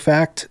 3-mana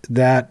artifact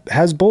that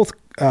has both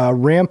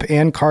ramp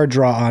and card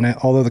draw on it,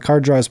 although the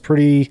card draw is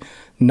pretty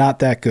not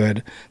that good.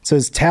 It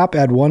says tap,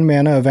 add 1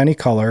 mana of any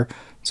color,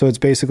 so it's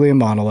basically a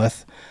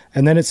monolith.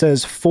 And then it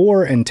says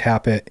 4 and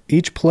tap it.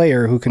 Each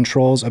player who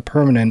controls a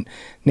permanent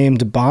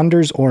named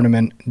Bonder's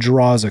Ornament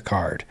draws a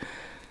card.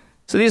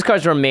 So these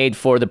cards were made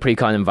for the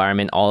pre-con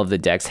environment. All of the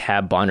decks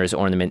have Bonder's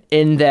Ornament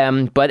in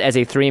them, but as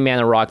a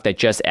 3-mana rock that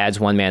just adds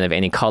 1 mana of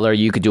any color,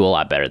 you could do a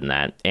lot better than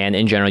that. And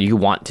in general, you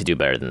want to do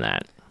better than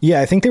that. Yeah,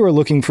 I think they were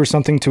looking for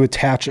something to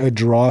attach a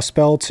draw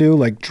spell to,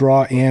 like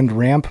draw and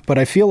ramp. But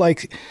I feel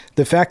like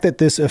the fact that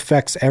this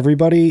affects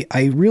everybody,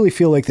 I really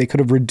feel like they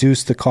could have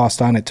reduced the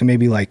cost on it to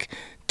maybe like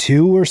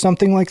 2 or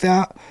something like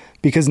that.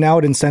 Because now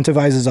it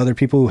incentivizes other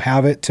people who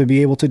have it to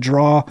be able to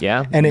draw.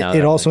 Yeah. And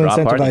it also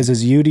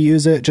incentivizes you to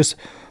use it. Just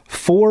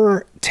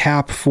 4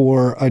 tap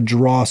for a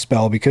draw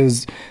spell,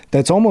 because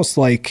that's almost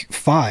like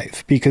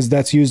 5, because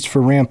that's used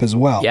for ramp as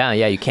well. Yeah,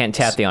 you can't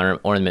tap the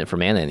ornament for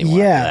mana anymore.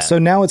 Yeah, so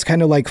now it's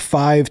kind of like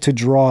 5 to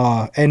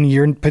draw, and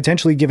you're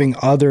potentially giving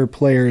other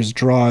players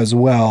draw as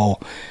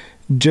well.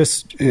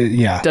 Just,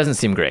 yeah. Doesn't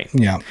seem great.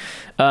 Yeah.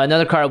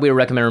 Another card we would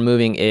recommend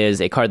removing is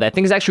a card that I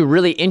think is actually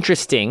really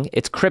interesting.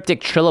 It's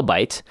Cryptic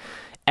Trilobite.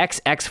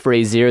 XX for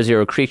a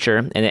 0/0 creature,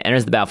 and it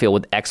enters the battlefield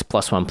with X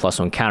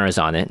 +1/+1 counters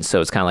on it.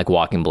 So it's kind of like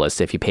Walking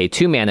Ballista. If you pay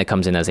 2 mana, it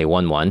comes in as a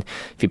 1/1.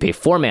 If you pay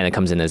 4 mana, it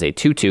comes in as a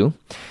 2/2.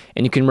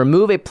 And you can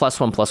remove a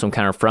 +1/+1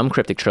 counter from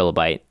Cryptic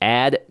Trilobite,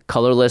 add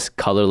colorless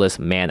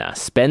mana.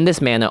 Spend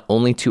this mana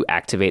only to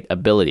activate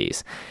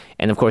abilities.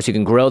 And of course, you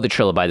can grow the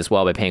Trilobite as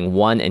well by paying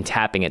 1 and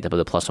tapping it to put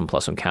a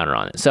 +1/+1 counter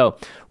on it. So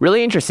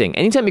really interesting.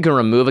 Anytime you can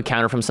remove a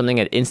counter from something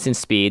at instant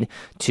speed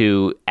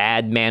to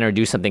add mana or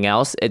do something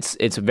else, it's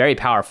very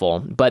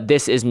powerful. But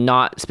this is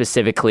not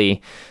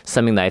specifically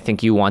something that I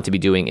think you want to be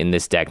doing in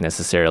this deck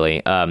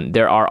necessarily.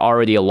 There are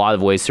already a lot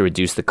of ways to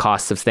reduce the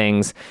costs of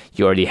things.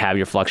 You already have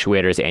your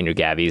Fluctuators and your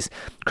Gavies.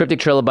 Cryptic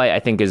Trilobite, I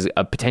think, is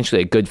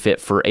potentially a good fit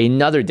for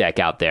another deck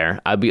out there.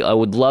 I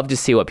would love to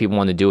see what people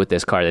want to do with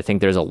this card. I think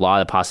there's a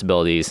lot of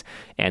possibilities,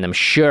 and I'm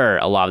sure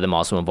a lot of them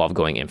also involve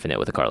going infinite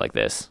with a card like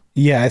this.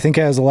 Yeah, I think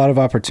it has a lot of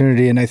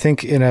opportunity, and I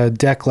think in a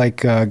deck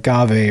like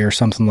Gave or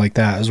something like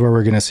that is where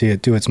we're going to see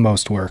it do its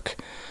most work.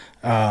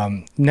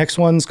 Next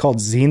one's called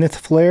Zenith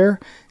Flare.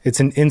 It's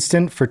an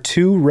instant for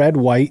 2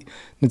 red-white.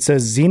 It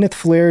says Zenith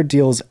Flare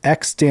deals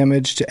X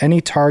damage to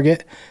any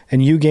target,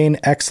 and you gain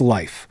X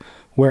life,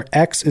 where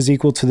X is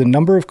equal to the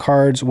number of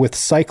cards with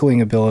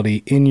cycling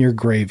ability in your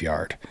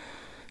graveyard.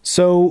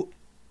 So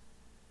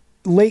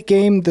late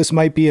game, this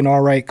might be an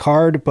all right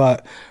card,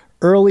 but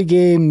early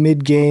game,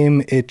 mid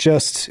game,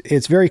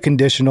 it's very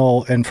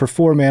conditional. And for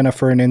 4 mana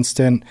for an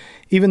instant,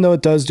 even though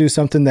it does do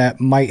something that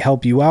might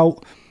help you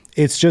out,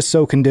 it's just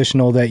so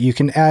conditional that you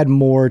can add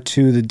more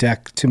to the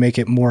deck to make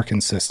it more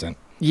consistent.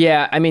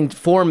 Yeah, I mean,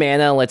 4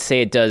 mana, let's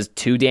say it does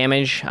 2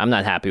 damage. I'm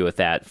not happy with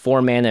that.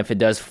 4 mana, if it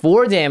does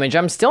 4 damage,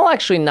 I'm still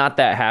actually not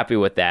that happy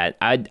with that.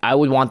 I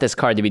would want this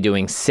card to be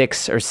doing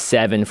 6 or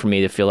 7 for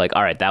me to feel like,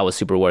 all right, that was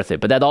super worth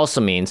it. But that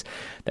also means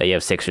that you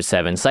have 6 or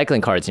 7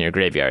 cycling cards in your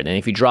graveyard. And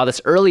if you draw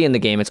this early in the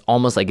game, it's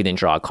almost like you didn't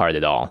draw a card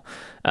at all.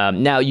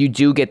 Now, you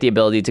do get the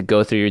ability to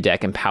go through your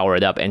deck and power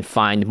it up and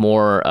find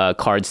more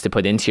cards to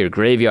put into your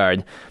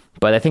graveyard.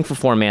 But I think for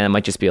 4 mana, it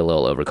might just be a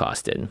little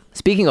overcosted.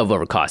 Speaking of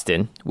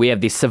overcosted, we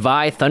have the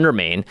Savai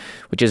Thundermane,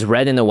 which is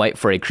red and a white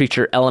for a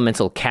creature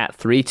elemental cat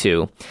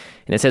 3/2.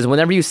 And it says,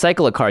 whenever you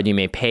cycle a card, you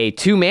may pay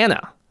 2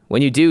 mana.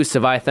 When you do,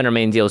 Savai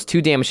Thundermane deals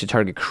 2 damage to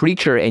target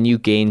creature, and you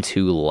gain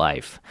 2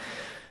 life.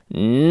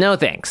 No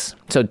thanks.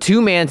 So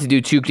 2 mana to do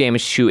 2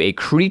 damage to a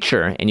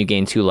creature and you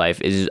gain 2 life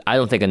is, I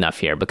don't think, enough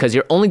here, because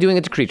you're only doing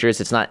it to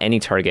creatures. It's not any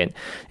target.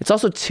 It's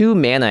also 2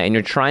 mana, and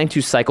you're trying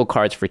to cycle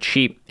cards for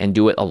cheap and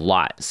do it a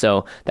lot.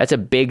 So that's a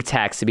big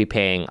tax to be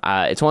paying.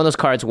 It's one of those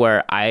cards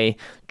where I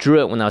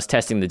drew it when I was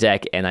testing the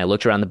deck, and I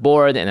looked around the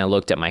board and I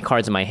looked at my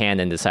cards in my hand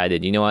and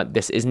decided, you know what,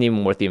 this isn't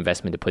even worth the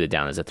investment to put it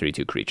down as a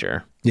 3/2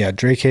 creature. Yeah,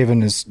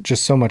 Drakehaven is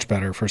just so much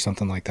better for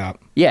something like that.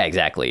 Yeah,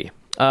 exactly.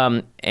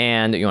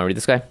 And you want to read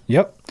this guy?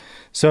 Yep.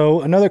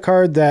 So another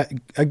card that,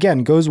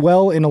 again, goes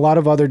well in a lot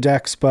of other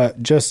decks,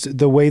 but just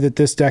the way that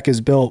this deck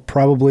is built,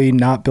 probably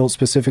not built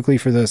specifically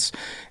for this,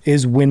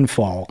 is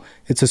Windfall.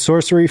 It's a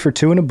sorcery for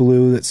 2 and a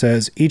blue that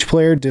says each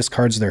player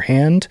discards their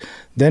hand,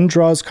 then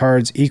draws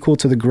cards equal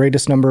to the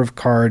greatest number of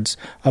cards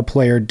a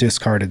player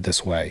discarded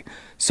this way.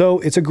 So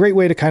it's a great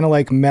way to kind of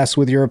like mess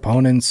with your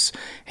opponent's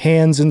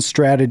hands and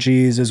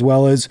strategies, as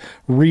well as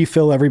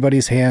refill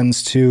everybody's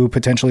hands to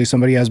potentially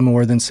somebody has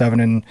more than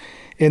 7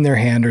 in their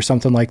hand or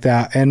something like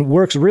that, and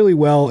works really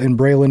well in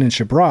Braylon and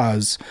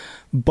Shabraz.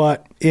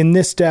 But in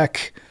this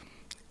deck,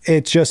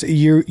 it's just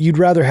you'd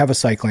rather have a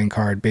cycling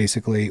card,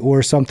 basically,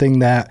 or something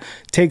that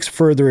takes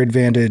further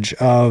advantage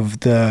of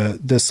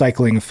the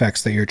cycling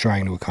effects that you're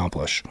trying to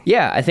accomplish.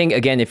 Yeah, I think,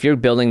 again, if you're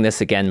building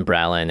this again,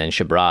 Braylon and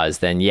Shabraz,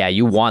 then yeah,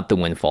 you want the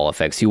windfall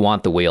effects, you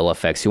want the wheel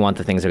effects, you want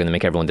the things that are going to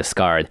make everyone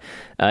discard.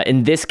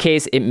 In this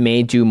case, it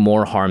may do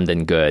more harm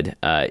than good.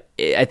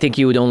 I think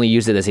you would only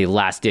use it as a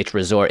last-ditch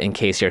resort in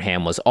case your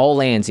hand was all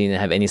lands and you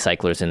didn't have any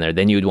cyclers in there.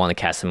 Then you would want to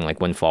cast something like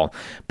Windfall.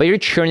 But you're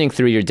churning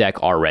through your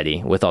deck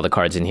already with all the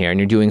cards in here, and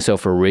you're doing so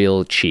for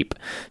real cheap.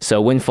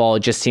 So Windfall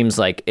just seems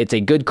like it's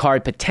a good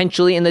card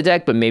potentially in the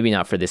deck, but maybe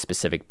not for this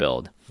specific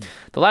build.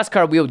 The last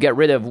card we would get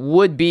rid of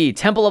would be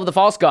Temple of the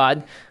False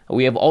God.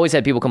 We have always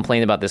had people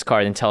complain about this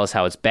card and tell us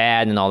how it's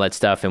bad and all that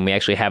stuff, and we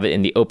actually have it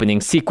in the opening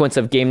sequence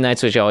of game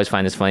nights, which I always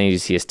find is funny. You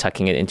see us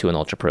tucking it into an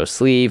Ultra Pro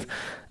sleeve.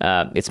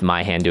 It's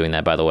my hand doing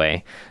that, by the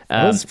way.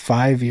 That was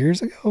 5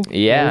 years ago?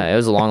 Yeah, it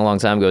was a long, long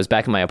time ago. It was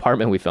back in my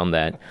apartment we filmed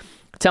that.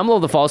 Temple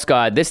of the False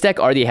God, this deck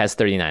already has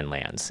 39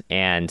 lands,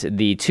 and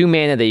the 2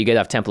 mana that you get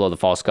off Temple of the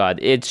False God,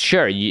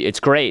 it's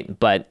great,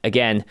 but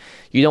again,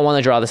 you don't want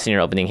to draw this in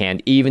your opening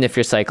hand, even if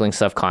you're cycling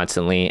stuff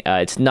constantly.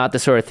 It's not the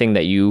sort of thing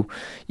that you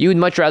would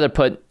much rather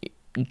put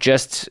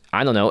just,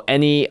 I don't know,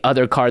 any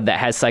other card that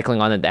has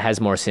cycling on it that has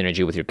more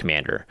synergy with your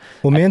commander.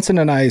 Well, Manson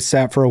and I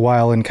sat for a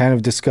while and kind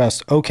of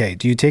discussed, okay,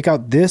 do you take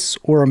out this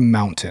or a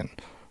mountain?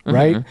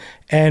 Right? Mm-hmm.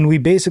 And we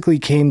basically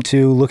came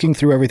to looking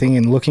through everything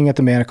and looking at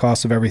the mana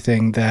cost of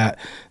everything that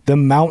the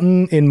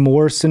mountain in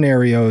more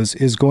scenarios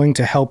is going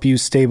to help you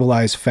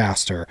stabilize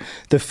faster.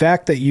 The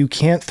fact that you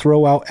can't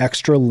throw out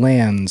extra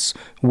lands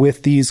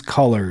with these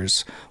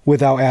colors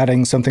without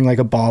adding something like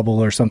a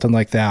bauble or something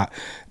like that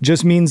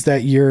just means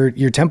that your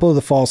Temple of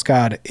the False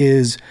God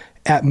is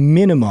at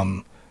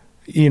minimum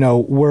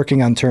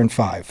working on turn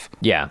 5.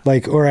 Yeah.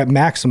 Or at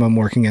maximum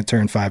working at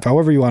turn 5,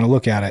 however you want to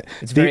look at it.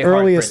 The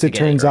earliest it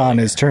turns on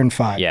is turn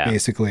 5,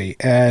 basically.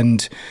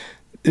 And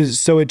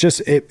so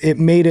it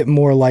made it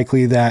more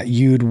likely that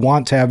you'd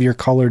want to have your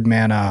colored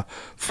mana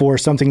for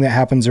something that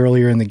happens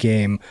earlier in the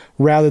game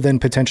rather than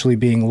potentially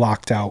being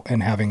locked out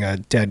and having a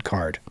dead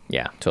card.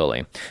 Yeah,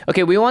 totally.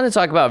 Okay, we want to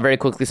talk about very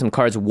quickly some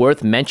cards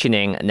worth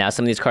mentioning. Now,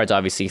 some of these cards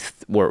obviously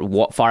were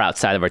far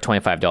outside of our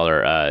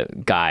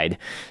 $25 guide.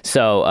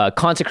 So,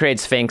 Consecrated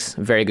Sphinx,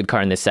 very good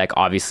card in this deck.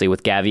 Obviously,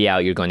 with Gavi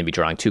out, you're going to be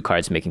drawing 2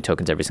 cards, making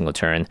tokens every single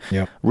turn.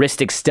 Yep.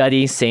 Rhystic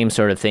Study, same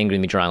sort of thing.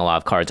 Going to be drawing a lot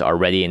of cards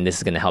already, and this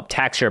is going to help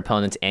tax your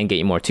opponents and get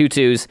you more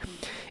 2/2s.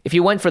 If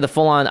you went for the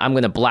full-on, I'm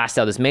going to blast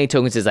out as many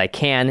tokens as I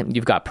can,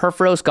 you've got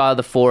Purphoros, God of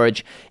the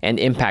Forge, and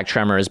Impact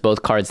Tremors,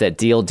 both cards that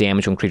deal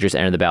damage when creatures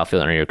enter the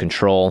battlefield under your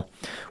control.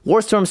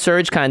 Warstorm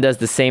Surge kind of does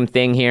the same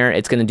thing here.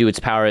 It's going to do its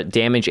power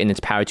damage and its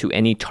power to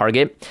any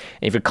target.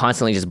 And if you're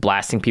constantly just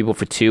blasting people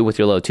for 2 with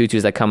your low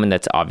 2/2s that come in,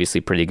 that's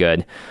obviously pretty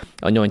good.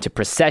 Anointed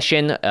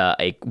Procession,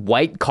 a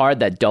white card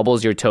that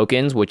doubles your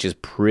tokens, which is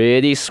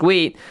pretty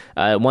sweet.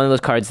 One of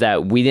those cards that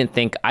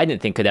I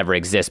didn't think could ever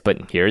exist,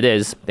 but here it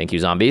is. Thank you,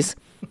 zombies.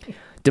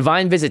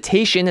 Divine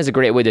Visitation is a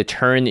great way to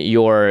turn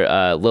your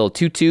little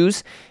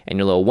 2/2s and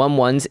your little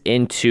 1/1s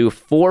into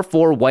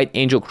 4/4 white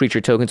angel creature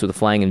tokens with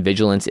flying and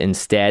vigilance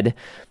instead.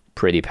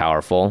 Pretty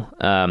powerful.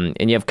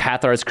 And you have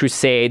Cathar's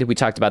Crusade. We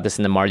talked about this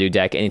in the Mardu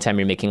deck. Anytime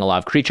you're making a lot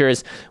of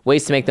creatures,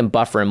 ways to make them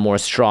buffer and more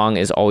strong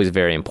is always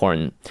very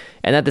important.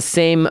 And at the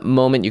same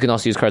moment, you can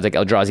also use cards like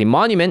Eldrazi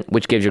Monument,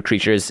 which gives your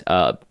creatures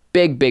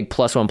big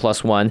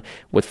 +1/+1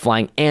 with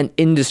flying and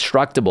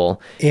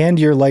indestructible. And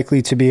you're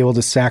likely to be able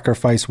to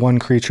sacrifice 1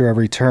 creature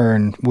every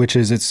turn, which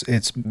is its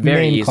very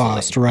main easily.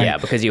 Cost, right? Yeah,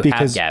 because you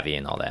have Gavi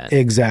and all that.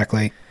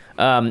 Exactly.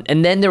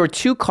 And then there were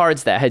 2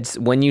 cards that had,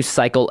 when you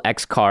cycle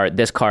X card,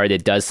 this card,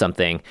 it does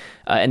something.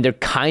 And they're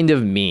kind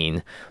of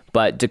mean.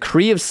 But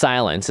Decree of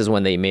Silence is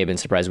one that you may have been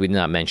surprised we did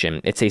not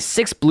mention. It's a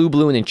 6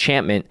 blue and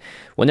enchantment.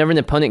 Whenever an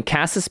opponent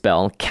casts a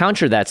spell,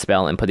 counter that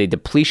spell and put a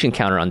depletion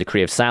counter on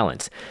Decree of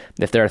Silence.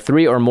 If there are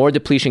 3 or more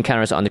depletion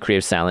counters on Decree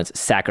of Silence,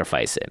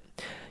 sacrifice it.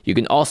 You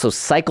can also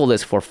cycle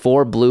this for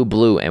 4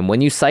 blue, and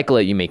when you cycle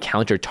it, you may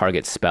counter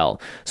target spell.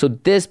 So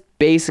this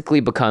basically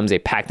becomes a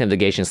Pact of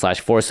Negation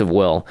 / Force of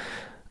Will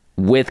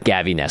with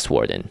Gavi Nest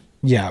Warden.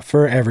 Yeah,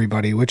 for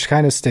everybody, which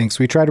kind of stinks.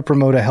 We try to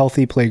promote a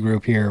healthy play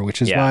group here,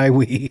 which is why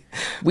we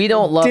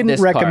don't love didn't this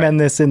recommend card.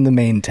 this in the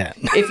main 10.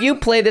 If you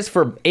play this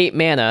for 8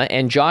 mana,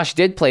 and Josh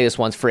did play this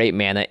once for 8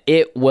 mana,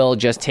 it will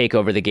just take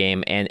over the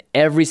game, and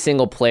every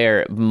single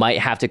player might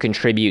have to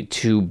contribute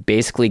to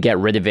basically get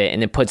rid of it,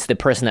 and it puts the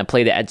person that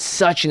played it at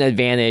such an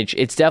advantage.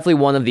 It's definitely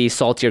one of the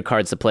saltier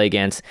cards to play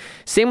against.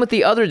 Same with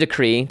the other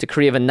Decree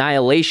of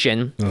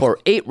Annihilation. For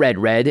 8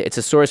 red. It's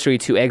a sorcery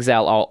to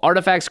exile all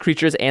artifacts,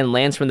 creatures, and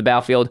lands from the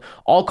battlefield,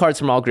 all cards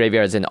from all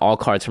graveyards, and all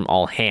cards from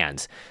all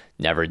hands.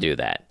 Never do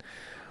that.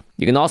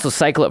 You can also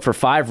cycle it for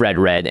 5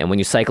 red, and when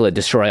you cycle it,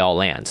 destroy all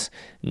lands.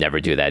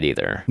 Never do that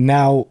either.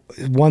 Now,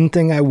 one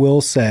thing I will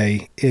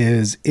say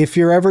is if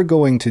you're ever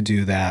going to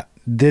do that,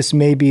 this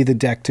may be the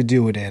deck to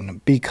do it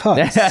in because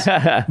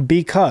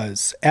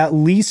at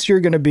least you're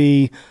going to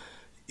be,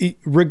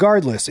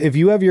 regardless, if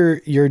you have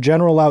your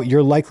general out,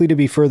 you're likely to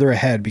be further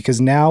ahead because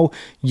now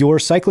your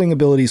cycling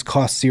abilities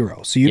cost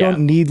 0. So you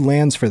don't need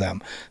lands for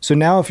them. So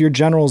now if your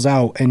general's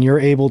out and you're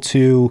able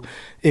to,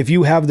 if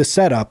you have the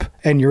setup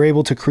and you're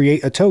able to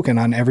create a token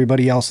on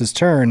everybody else's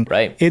turn,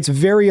 it's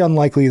very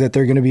unlikely that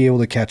they're going to be able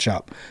to catch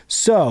up.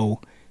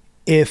 So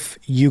if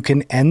you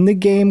can end the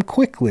game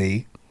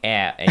quickly,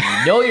 and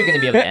you know you're going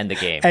to be able to end the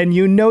game. And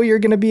you know you're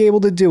going to be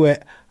able to do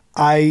it.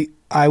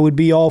 I would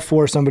be all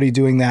for somebody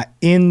doing that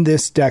in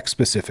this deck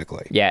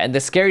specifically. Yeah, and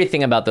the scary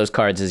thing about those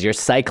cards is you're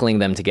cycling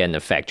them to get an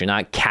effect. You're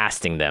not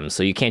casting them,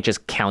 so you can't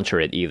just counter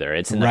it either.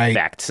 It's an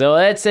effect. So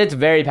it's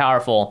very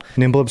powerful.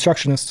 Nimble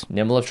Obstructionist.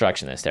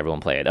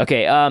 Everyone play it.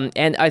 Okay,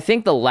 and I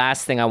think the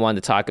last thing I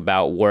wanted to talk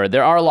about were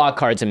there are a lot of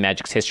cards in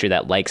Magic's history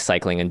that like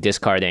cycling and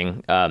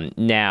discarding.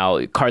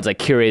 Now, cards like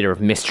Curator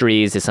of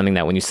Mysteries is something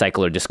that when you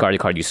cycle or discard a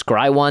card, you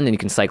scry one, and you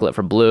can cycle it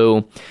for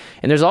blue.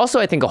 And there's also,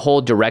 I think, a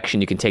whole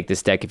direction you can take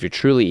this deck if you're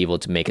truly evil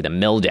to make it a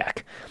mill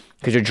deck,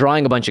 because you're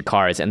drawing a bunch of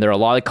cards, and there are a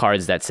lot of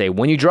cards that say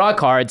when you draw a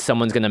card,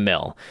 someone's going to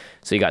mill.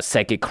 So you got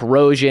Psychic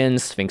Corrosion,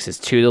 Sphinx's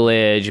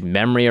Tutelage,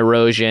 Memory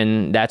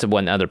Erosion. That's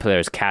when other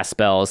players cast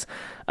spells.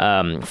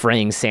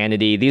 Fraying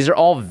Sanity. These are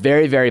all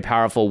very, very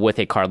powerful with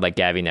a card like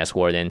Gavi Nest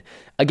Warden.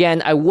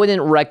 Again, I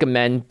wouldn't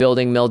recommend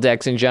building mill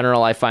decks in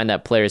general. I find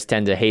that players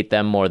tend to hate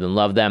them more than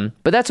love them.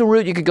 But that's a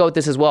route you could go with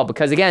this as well,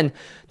 because again,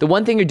 the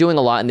one thing you're doing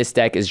a lot in this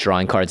deck is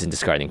drawing cards and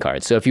discarding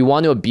cards. So if you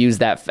want to abuse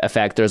that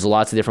effect, there's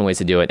lots of different ways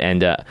to do it.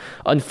 And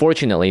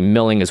unfortunately,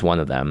 milling is one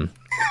of them.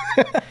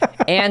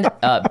 And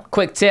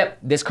quick tip,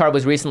 this card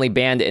was recently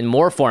banned in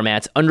more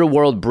formats.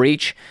 Underworld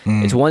Breach.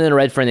 It's 1 in a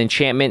red for an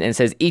enchantment, and it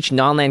says each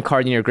non-land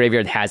card in your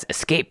graveyard has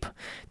escape.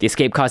 The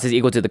escape cost is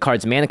equal to the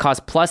card's mana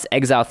cost plus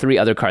exile 3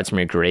 other cards from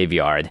your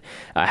graveyard.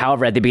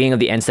 However, at the beginning of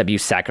the end step, you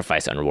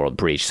sacrifice Underworld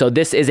Breach. So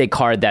this is a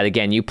card that,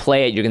 again, you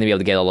play it, you're going to be able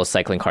to get all those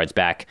cycling cards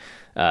back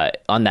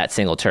on that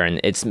single turn.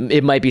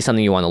 It might be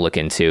something you want to look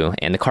into,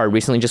 and the card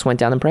recently just went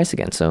down in price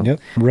again. So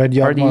Red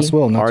Yawgmoth's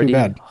Will, not too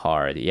bad.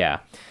 Yeah.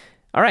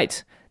 All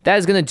right. That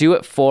is going to do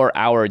it for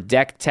our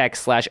deck tech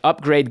 /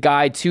 upgrade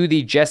guide to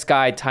the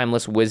Jeskai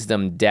Timeless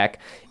Wisdom deck.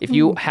 If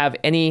you have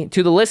any,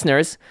 to the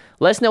listeners,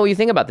 let us know what you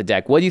think about the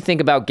deck. What do you think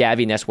about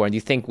Gavi Nest Warden? Do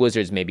you think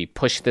Wizards maybe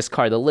push this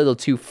card a little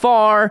too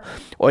far?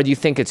 Or do you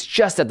think it's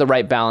just at the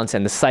right balance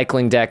and the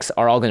cycling decks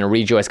are all going to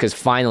rejoice because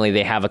finally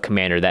they have a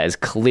commander that is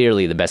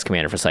clearly the best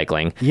commander for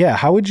cycling? Yeah,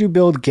 how would you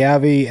build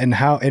Gavi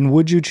and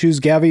would you choose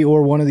Gavi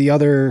or one of the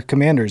other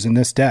commanders in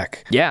this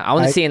deck? Yeah, I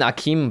want to see an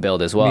Akeem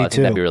build as well. I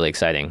think that'd be really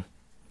exciting.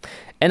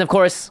 And of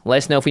course, let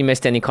us know if we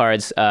missed any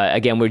cards.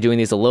 Again, we're doing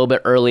these a little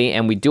bit early,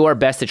 and we do our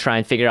best to try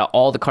and figure out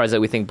all the cards that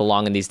we think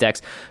belong in these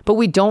decks, but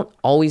we don't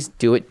always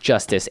do it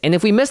justice. And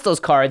if we miss those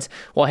cards,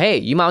 well, hey,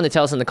 you might want to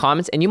tell us in the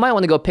comments, and you might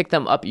want to go pick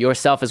them up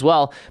yourself as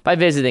well by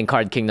visiting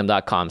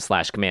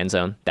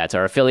cardkingdom.com/command-zone. That's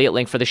our affiliate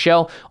link for the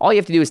show. All you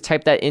have to do is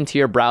type that into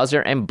your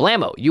browser, and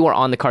blammo, you are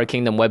on the Card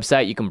Kingdom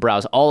website. You can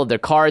browse all of their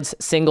cards,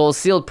 singles,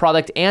 sealed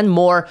product, and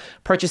more.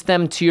 Purchase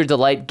them to your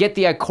delight. Get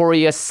the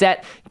Ikoria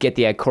set, get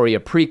the Ikoria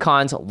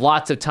precons,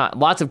 lots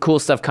of cool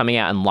stuff coming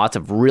out and lots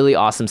of really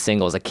awesome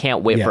singles. I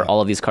can't wait for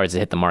all of these cards to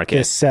hit the market.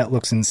 This set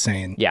looks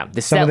insane. Yeah,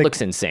 this set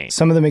looks insane.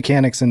 Some of the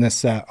mechanics in this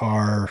set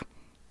are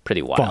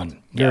pretty wild.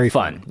 Fun. Very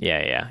fun.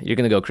 Yeah. You're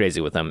going to go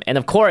crazy with them. And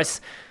of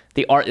course,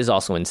 the art is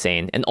also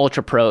insane. And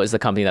Ultra Pro is the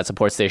company that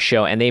supports this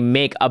show, and they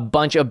make a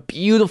bunch of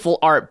beautiful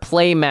art,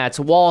 play mats,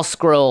 wall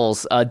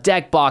scrolls,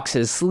 deck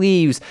boxes,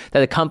 sleeves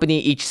that accompany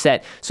each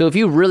set. So if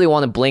you really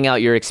want to bling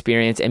out your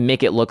experience and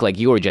make it look like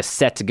you are just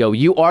set to go,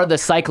 you are the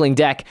cycling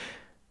deck,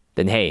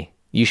 then hey,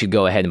 you should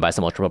go ahead and buy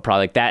some Ultra Pro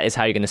product. That is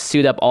how you're going to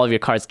suit up all of your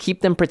cards, keep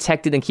them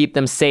protected and keep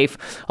them safe.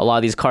 A lot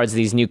of these cards,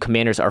 these new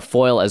commanders are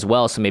foil as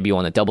well, so maybe you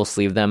want to double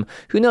sleeve them.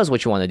 Who knows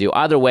what you want to do?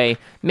 Either way,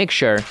 make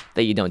sure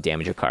that you don't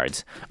damage your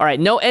cards. All right,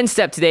 no end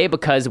step today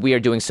because we are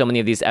doing so many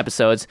of these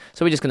episodes,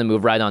 so we're just going to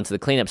move right on to the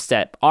cleanup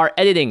step. Our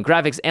editing,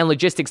 graphics, and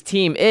logistics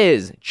team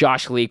is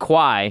Josh Lee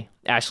Kwai,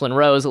 Ashlyn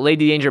Rose,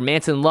 Lady Danger,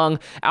 Manson Lung,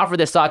 Alfred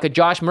Esaka,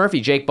 Josh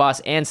Murphy, Jake Boss,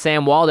 and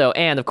Sam Waldo,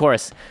 and of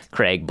course,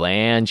 Craig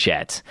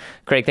Blanchett.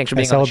 Craig, thanks for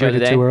being on the show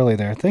today. I celebrated too early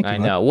there. Thank you. I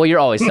know. Well, you're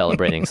always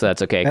celebrating, so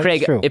that's okay. That's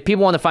Craig, true. If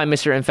people want to find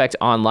Mr. Infect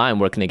online,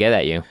 where can they get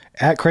at you?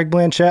 At Craig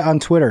Blanchett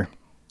on Twitter.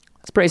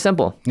 It's pretty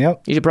simple.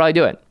 Yep. You should probably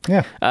do it.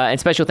 Yeah. And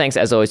special thanks,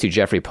 as always, to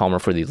Jeffrey Palmer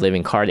for the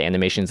living card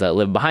animations that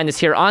live behind us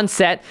here on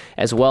set,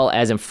 as well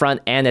as in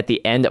front and at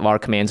the end of our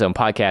Command Zone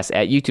podcast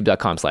at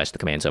youtube.com/the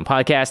Command Zone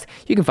podcast.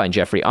 You can find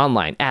Jeffrey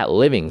online at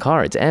Living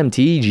Cards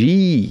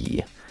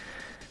MTG.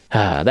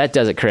 That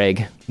does it,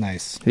 Craig.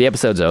 Nice. The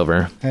episode's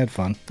over. I had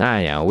fun.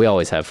 I know. We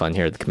always have fun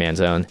here at the Command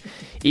Zone.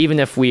 Even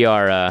if we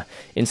are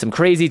in some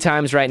crazy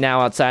times right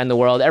now outside in the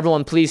world,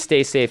 everyone please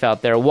stay safe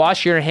out there.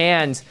 Wash your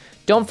hands.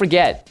 Don't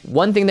forget,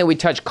 one thing that we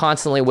touch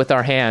constantly with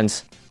our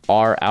hands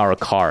are our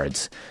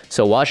cards.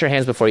 So wash your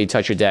hands before you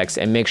touch your decks,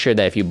 and make sure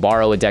that if you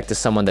borrow a deck to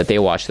someone that they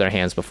wash their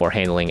hands before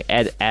handling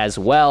it as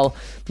well.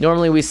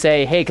 Normally we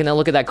say, hey, can I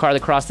look at that card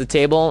across the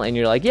table? And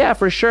you're like, yeah,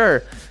 for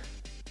sure.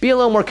 Be a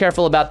little more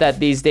careful about that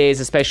these days,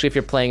 especially if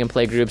you're playing in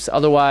play groups.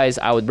 Otherwise,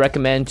 I would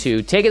recommend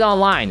to take it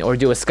online or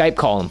do a Skype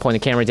call and point the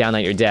camera down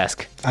at your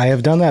desk. I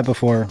have done that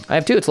before. I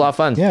have too. It's a lot of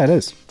fun. Yeah, it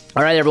is.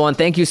 All right, everyone.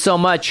 Thank you so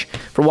much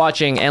for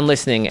watching and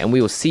listening, and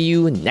we will see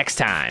you next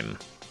time.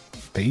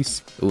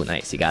 Peace. Ooh,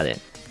 nice. You got it.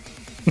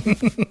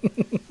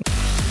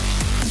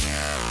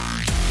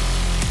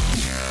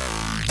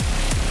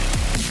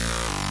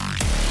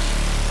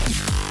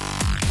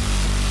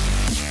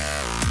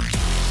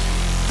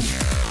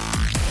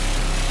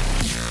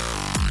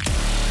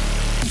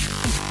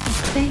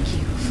 Thank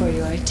you for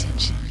your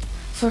attention.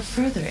 For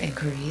further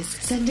inquiries,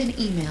 send an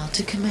email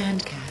to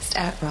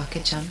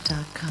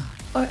commandcast@rocketjump.com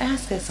or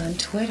ask us on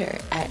Twitter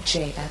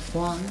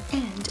 @JFWong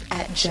and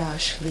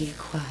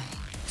 @JoshLeeQuai.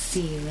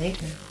 See you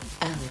later,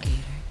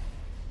 alligator.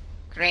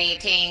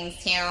 Greetings,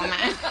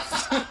 humans.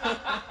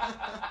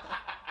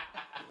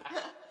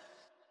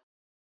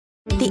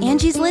 The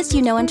Angie's List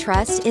you know and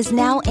trust is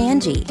now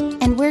Angie,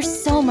 and we're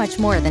so much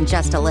more than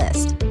just a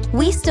list.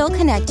 We still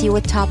connect you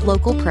with top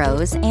local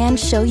pros and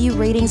show you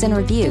ratings and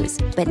reviews,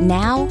 but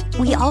now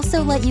we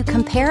also let you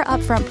compare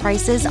upfront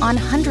prices on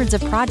hundreds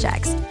of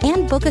projects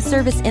and book a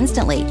service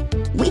instantly.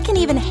 We can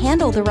even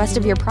handle the rest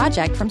of your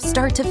project from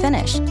start to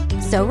finish.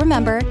 So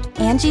remember,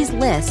 Angie's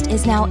List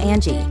is now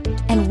Angie,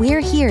 and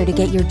we're here to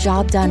get your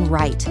job done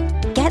right.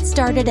 Get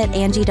started at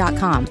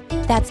Angie.com.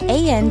 That's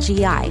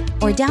ANGI,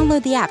 or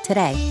download the app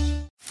today.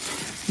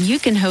 You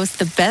can host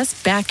the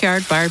best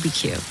backyard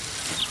barbecue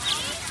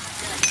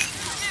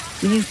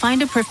when you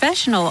find a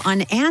professional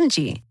on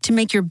Angie to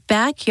make your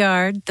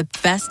backyard the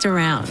best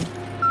around.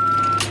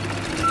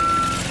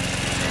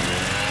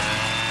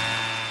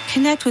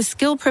 Connect with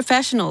skilled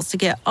professionals to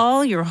get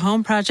all your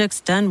home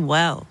projects done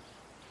well.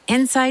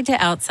 Inside to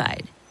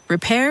outside,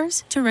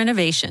 repairs to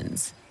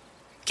renovations.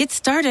 Get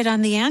started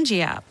on the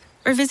Angie app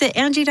or visit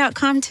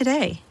Angie.com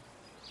today.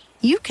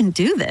 You can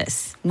do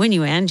this when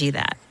you Angie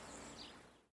that.